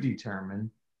you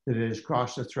determine that it has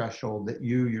crossed the threshold that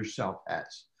you yourself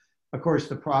has. Of course,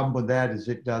 the problem with that is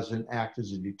it doesn't act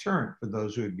as a deterrent for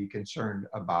those who would be concerned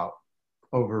about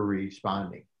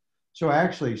over-responding. So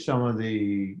actually, some of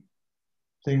the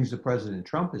things that President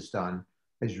Trump has done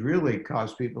has really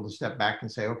caused people to step back and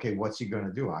say, okay, what's he going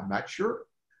to do? I'm not sure.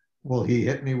 Will he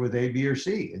hit me with A, B, or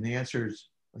C? And the answer is,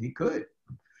 well, he could.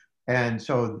 And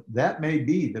so that may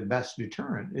be the best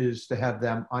deterrent, is to have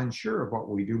them unsure of what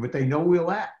we do, but they know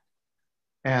we'll act.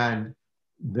 And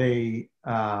the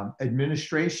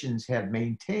administrations have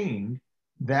maintained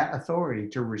that authority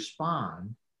to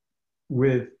respond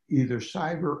with either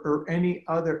cyber or any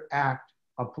other act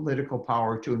of political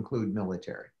power, to include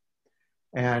military.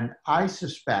 And I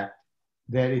suspect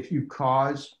that if you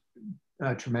cause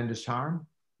tremendous harm,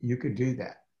 you could do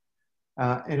that.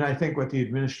 And I think what the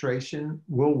administration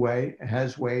will weigh,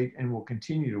 has weighed, and will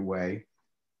continue to weigh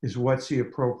is what's the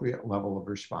appropriate level of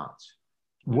response.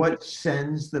 What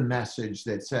sends the message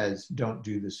that says, don't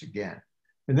do this again?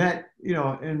 And that, you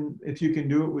know, and if you can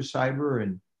do it with cyber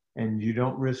and you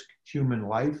don't risk human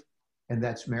life, and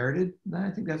that's merited, then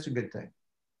I think that's a good thing.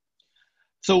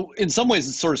 So in some ways,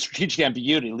 it's sort of strategic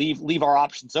ambiguity. Leave our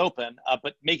options open,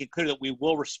 but make it clear that we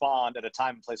will respond at a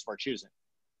time and place of our choosing.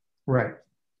 Right.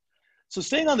 So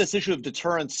staying on this issue of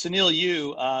deterrence, Sunil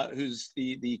Yu, who's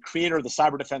the creator of the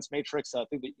Cyber Defense Matrix, I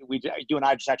think that you and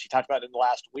I just actually talked about it in the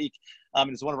last week, and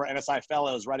is one of our NSI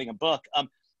fellows writing a book,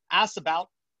 asks about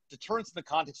deterrence in the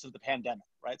context of the pandemic,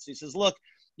 right? So he says, look,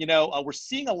 we're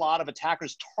seeing a lot of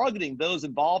attackers targeting those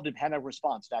involved in pandemic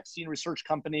response, vaccine research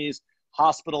companies,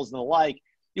 hospitals, and the like.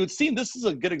 It would seem this is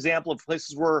a good example of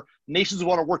places where nations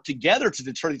want to work together to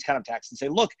deter these kind of attacks and say,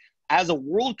 look, as a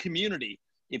world community,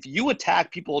 if you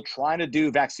attack people trying to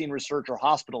do vaccine research or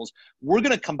hospitals, we're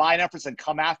going to combine efforts and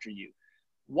come after you.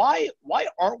 Why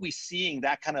aren't we seeing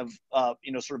that kind of,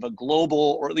 sort of a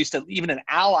global or at least even an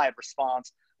allied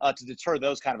response to deter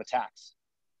those kind of attacks?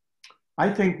 I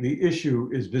think the issue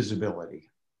is visibility.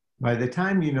 By the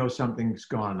time you know something's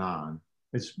gone on,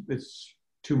 it's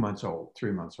 2 months old,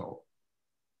 3 months old.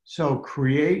 So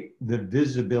create the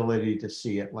visibility to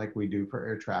see it like we do for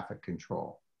air traffic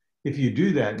control. If you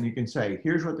do that and you can say,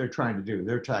 here's what they're trying to do.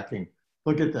 They're attacking,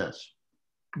 look at this.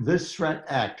 This threat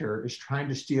actor is trying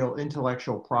to steal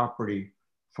intellectual property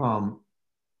from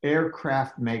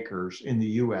aircraft makers in the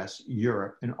US,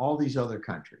 Europe, and all these other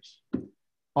countries.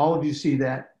 All of you see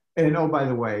that? And oh, by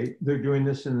the way, they're doing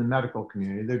this in the medical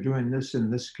community. They're doing this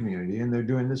in this community, and they're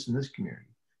doing this in this community.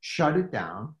 Shut it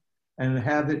down and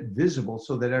have it visible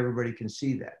so that everybody can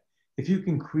see that. If you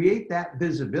can create that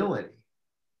visibility,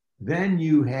 then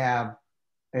you have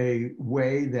a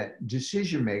way that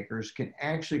decision makers can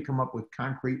actually come up with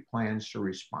concrete plans to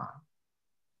respond.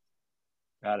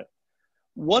 Got it.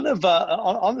 One of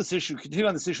on this issue, continue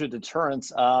on this issue of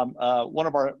deterrence. One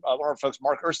of our folks,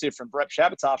 Mark Ersted from Brett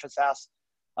Shabbat's office, asked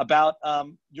about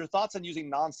your thoughts on using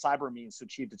non-cyber means to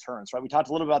achieve deterrence. Right, we talked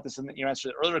a little about this in your answer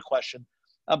to the earlier question,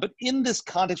 but in this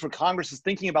context where Congress is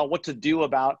thinking about what to do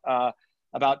about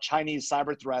Chinese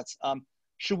cyber threats,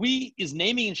 is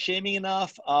naming and shaming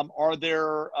enough?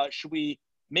 Should we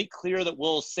make clear that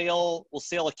we'll sail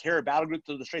a carrier battle group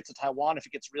through the Straits of Taiwan if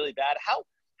it gets really bad?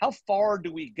 How far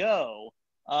do we go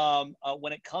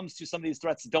when it comes to some of these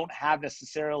threats that don't have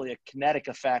necessarily a kinetic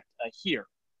effect here?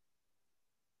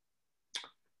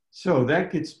 So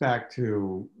that gets back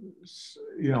to,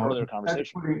 earlier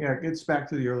conversation. It gets back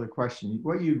to the earlier question.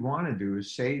 What you'd want to do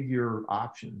is save your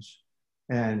options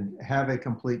and have a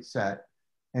complete set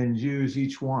and use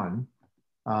each one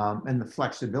and the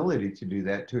flexibility to do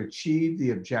that to achieve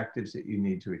the objectives that you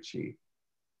need to achieve.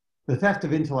 The theft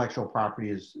of intellectual property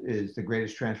is the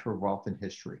greatest transfer of wealth in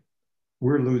history.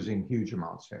 We're losing huge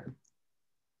amounts there.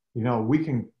 We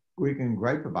can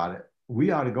gripe about it.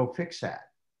 We ought to go fix that.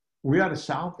 We ought to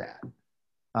solve that.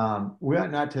 We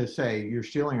ought not to say you're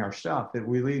stealing our stuff, that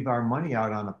we leave our money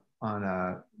out on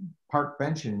a park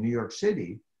bench in New York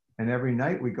City, and every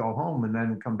night we go home and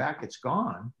then come back, it's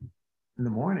gone. In the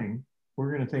morning,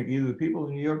 we're going to think either the people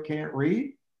in New York can't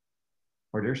read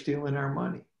or they're stealing our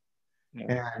money.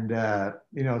 Yeah.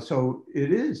 And, so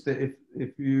it is that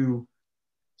if you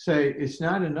say, it's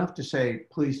not enough to say,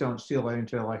 please don't steal our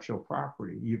intellectual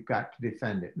property. You've got to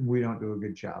defend it. And we don't do a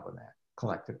good job of that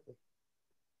collectively.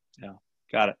 Yeah,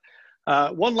 got it.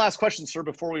 One last question, sir,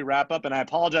 before we wrap up, and I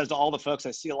apologize to all the folks.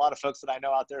 I see a lot of folks that I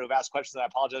know out there who've asked questions, and I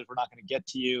apologize we're not going to get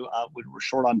to you. We're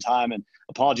short on time, and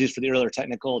apologies for the earlier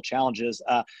technical challenges.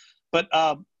 But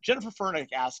Jennifer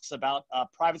Furnick asks about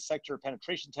private sector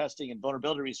penetration testing and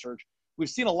vulnerability research. We've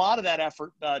seen a lot of that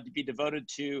effort to be devoted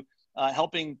to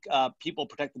helping people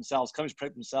protect themselves, companies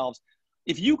protect themselves.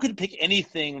 If you could pick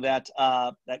anything that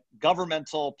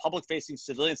governmental, public-facing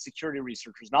civilian security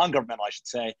researchers, non-governmental, I should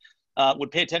say,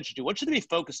 would pay attention to, what should they be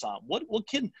focused on? What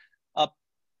can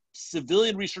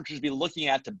civilian researchers be looking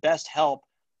at to best help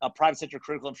private sector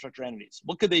critical infrastructure entities?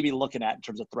 What could they be looking at in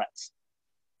terms of threats?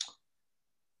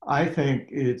 I think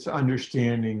it's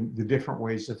understanding the different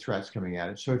ways the threat's coming at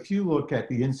it. So if you look at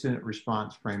the incident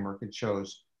response framework, it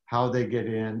shows how they get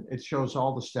in. It shows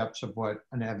all the steps of what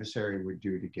an adversary would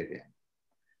do to get in.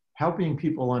 Helping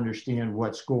people understand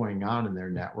what's going on in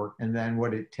their network and then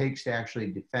what it takes to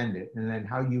actually defend it, and then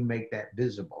how you make that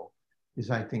visible is,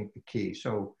 I think, the key.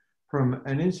 So from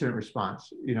an incident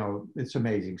response, it's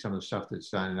amazing some of the stuff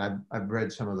that's done. And I've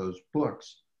read some of those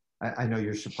books. I know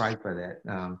you're surprised by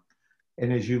that.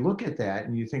 And as you look at that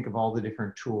and you think of all the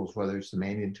different tools, whether it's the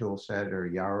Manion tool set or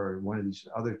Yara or one of these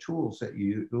other tools that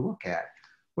you look at,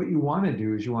 what you want to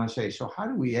do is you want to say, so how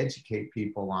do we educate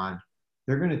people on,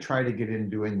 they're going to try to get in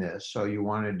doing this. So you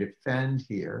want to defend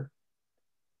here.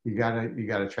 You got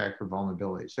to track for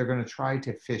vulnerabilities. They're going to try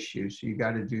to phish you. So you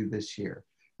got to do this here.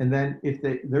 And then if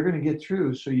they're going to get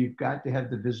through, so you've got to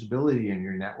have the visibility in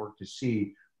your network to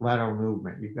see lateral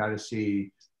movement. You've got to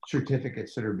see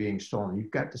certificates that are being stolen.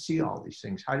 You've got to see all these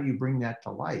things. How do you bring that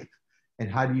to life? And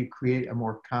how do you create a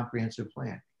more comprehensive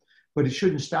plan? But it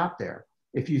shouldn't stop there.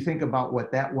 If you think about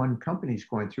what that one company's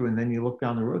going through, and then you look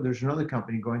down the road, there's another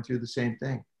company going through the same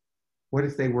thing. What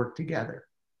if they work together?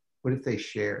 What if they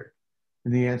shared?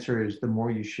 And the answer is the more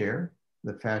you share,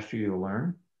 the faster you'll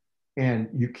learn. And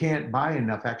you can't buy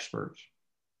enough experts.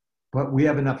 But we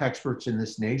have enough experts in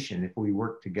this nation if we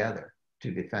work together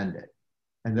to defend it.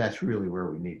 And that's really where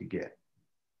we need to get.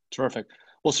 Terrific.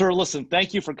 Well, sir, listen,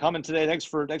 thank you for coming today. Thanks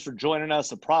for joining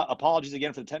us. Apologies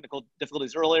again for the technical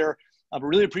difficulties earlier. I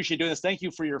really appreciate doing this. Thank you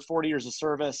for your 40 years of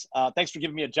service. Thanks for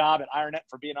giving me a job at IronNet,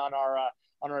 for being on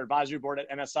our advisory board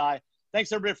at NSI.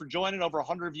 Thanks everybody for joining. Over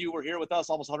 100 of you were here with us,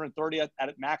 almost 130 at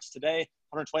max today.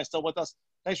 120 still with us.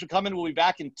 Thanks for coming. We'll be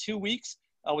back in 2 weeks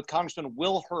with Congressman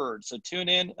Will Hurd. So tune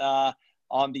in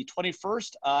on the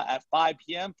 21st at 5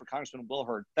 p.m. for Congressman Will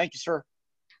Hurd. Thank you, sir.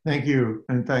 Thank you.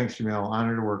 And thanks, Jamil.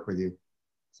 Honor to work with you.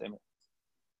 Same.